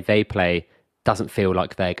unsustainable way they play, doesn't feel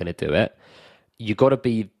like they're going to do it, you got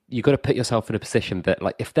to put yourself in a position that,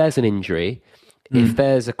 like, if there's an injury, if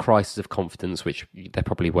there's a crisis of confidence, which there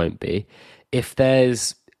probably won't be, if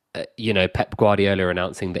there's, Pep Guardiola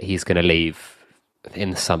announcing that he's going to leave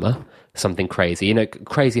in the summer, something crazy,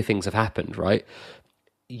 crazy things have happened, right?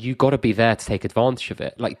 You got to be there to take advantage of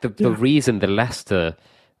it. Like the reason the Leicester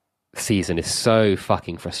season is so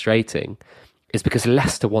fucking frustrating is because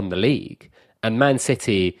Leicester won the league and Man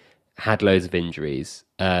City had loads of injuries.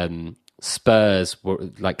 Spurs were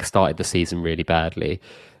started the season really badly.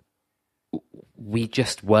 we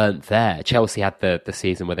just weren't there. Chelsea had the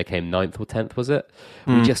season where they came 9th or 10th, was it?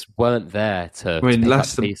 We just weren't there to pick up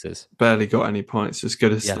the pieces. Barely got any points, as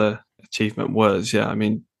good as the achievement was. Yeah, I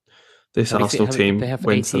mean, this Arsenal team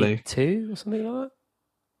wins the league. 82 or something like that?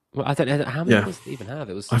 Well, I don't know how many did they even have.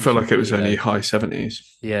 I feel like it was only high 70s.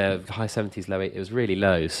 Yeah, high 70s, low 80s. It was really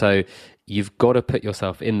low. So you've got to put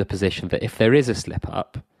yourself in the position that if there is a slip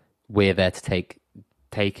up, we're there to take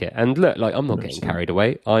it. And look, like, I'm not getting carried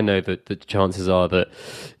away. I know that the chances are that,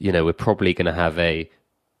 we're probably going to have a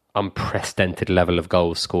unprecedented level of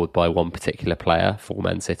goals scored by one particular player for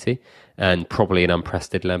Man City, and probably an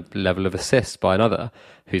unprecedented level of assists by another,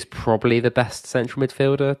 who's probably the best central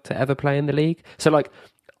midfielder to ever play in the league. So, like,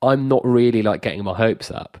 I'm not really, like, getting my hopes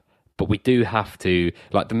up, but we do have to,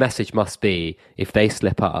 like, the message must be, if they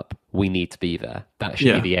slip up, we need to be there. That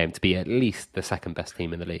should be the aim, to be at least the second best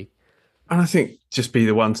team in the league. And I think just be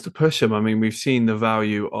the ones to push them. I mean, we've seen the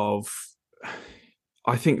value of,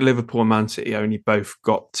 I think Liverpool and Man City only both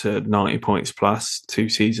got to 90 points plus 2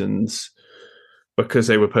 seasons because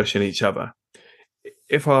they were pushing each other.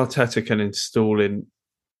 If Arteta can install in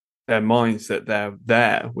their minds that they're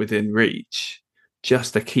there within reach,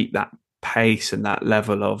 just to keep that pace and that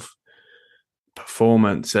level of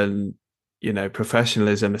performance and,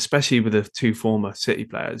 professionalism, especially with the 2 former City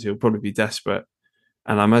players, you'll probably be desperate.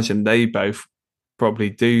 And I imagine they both probably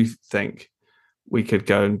do think we could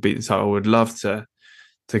go and beat the title. I would love to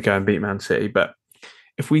go and beat Man City. But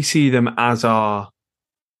if we see them as our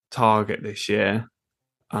target this year,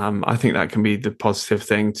 I think that can be the positive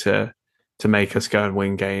thing to make us go and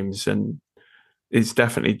win games. And it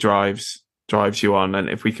definitely drives you on. And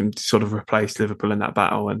if we can sort of replace Liverpool in that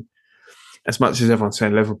battle, and as much as everyone's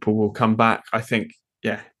saying Liverpool will come back, I think,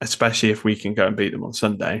 especially if we can go and beat them on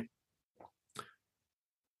Sunday,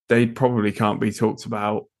 they probably can't be talked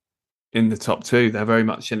about in the top 2. They're very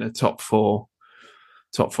much in a top four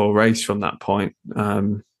race from that point,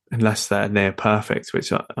 unless they're near perfect,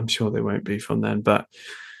 which I'm sure they won't be from then. But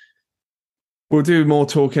we'll do more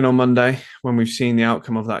talking on Monday when we've seen the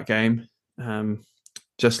outcome of that game.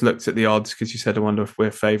 Just looked at the odds because you said, I wonder if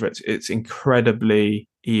we're favourites. It's incredibly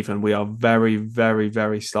even. We are very, very,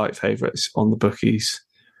 very slight favourites on the bookies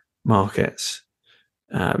markets,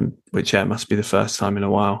 which must be the first time in a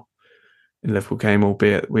while in Liverpool game,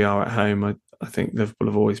 albeit we are at home. I think Liverpool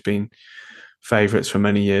have always been favourites for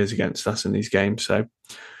many years against us in these games. So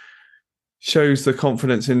shows the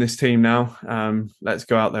confidence in this team now. Let's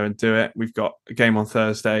go out there and do it. We've got a game on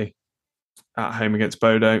Thursday at home against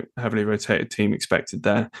Bodo, heavily rotated team expected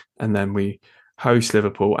there. And then we host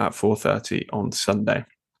Liverpool at 4:30 on Sunday.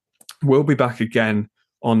 We'll be back again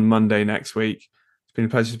on Monday next week. It's been a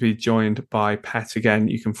pleasure to be joined by Pet again.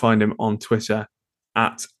 You can find him on Twitter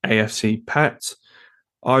at AFC Pet.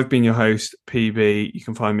 I've been your host, PB. You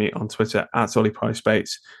can find me on Twitter at Ollie Price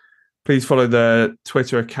Bates. Please follow the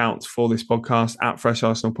Twitter account for this podcast at Fresh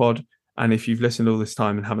Arsenal Pod. And if you've listened all this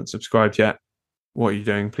time and haven't subscribed yet, what are you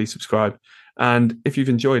doing? Please subscribe. And if you've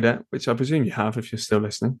enjoyed it, which I presume you have if you're still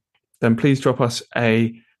listening, then please drop us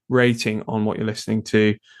a rating on what you're listening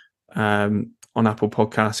to on Apple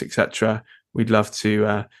Podcasts, etc. We'd love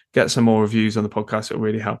to get some more reviews on the podcast. It'll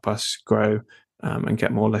really help us grow and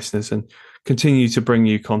get more listeners and continue to bring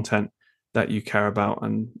you content that you care about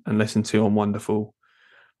and listen to on wonderful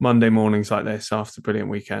Monday mornings like this after brilliant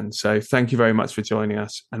weekends. So thank you very much for joining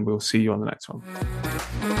us, and we'll see you on the next one.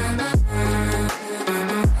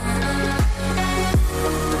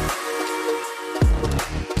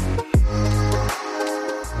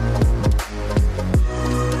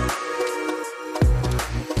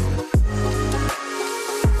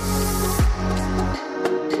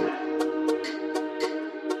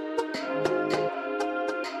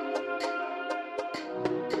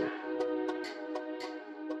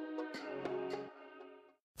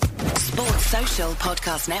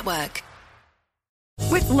 Podcast Network.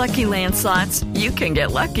 With Lucky Land Slots, you can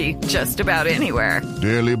get lucky just about anywhere.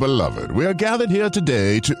 Dearly beloved, we are gathered here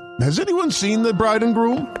today to... Has anyone seen the bride and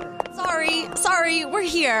groom? Sorry, we're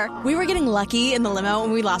here. We were getting lucky in the limo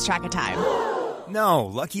and we lost track of time. No,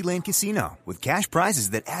 Lucky Land Casino, with cash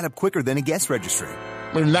prizes that add up quicker than a guest registry.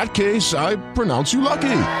 In that case, I pronounce you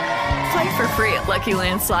lucky. Play for free at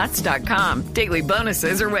LuckyLandSlots.com. Daily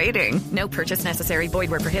bonuses are waiting. No purchase necessary.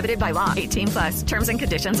 Void where prohibited by law. 18+. Terms and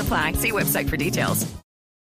conditions apply. See website for details.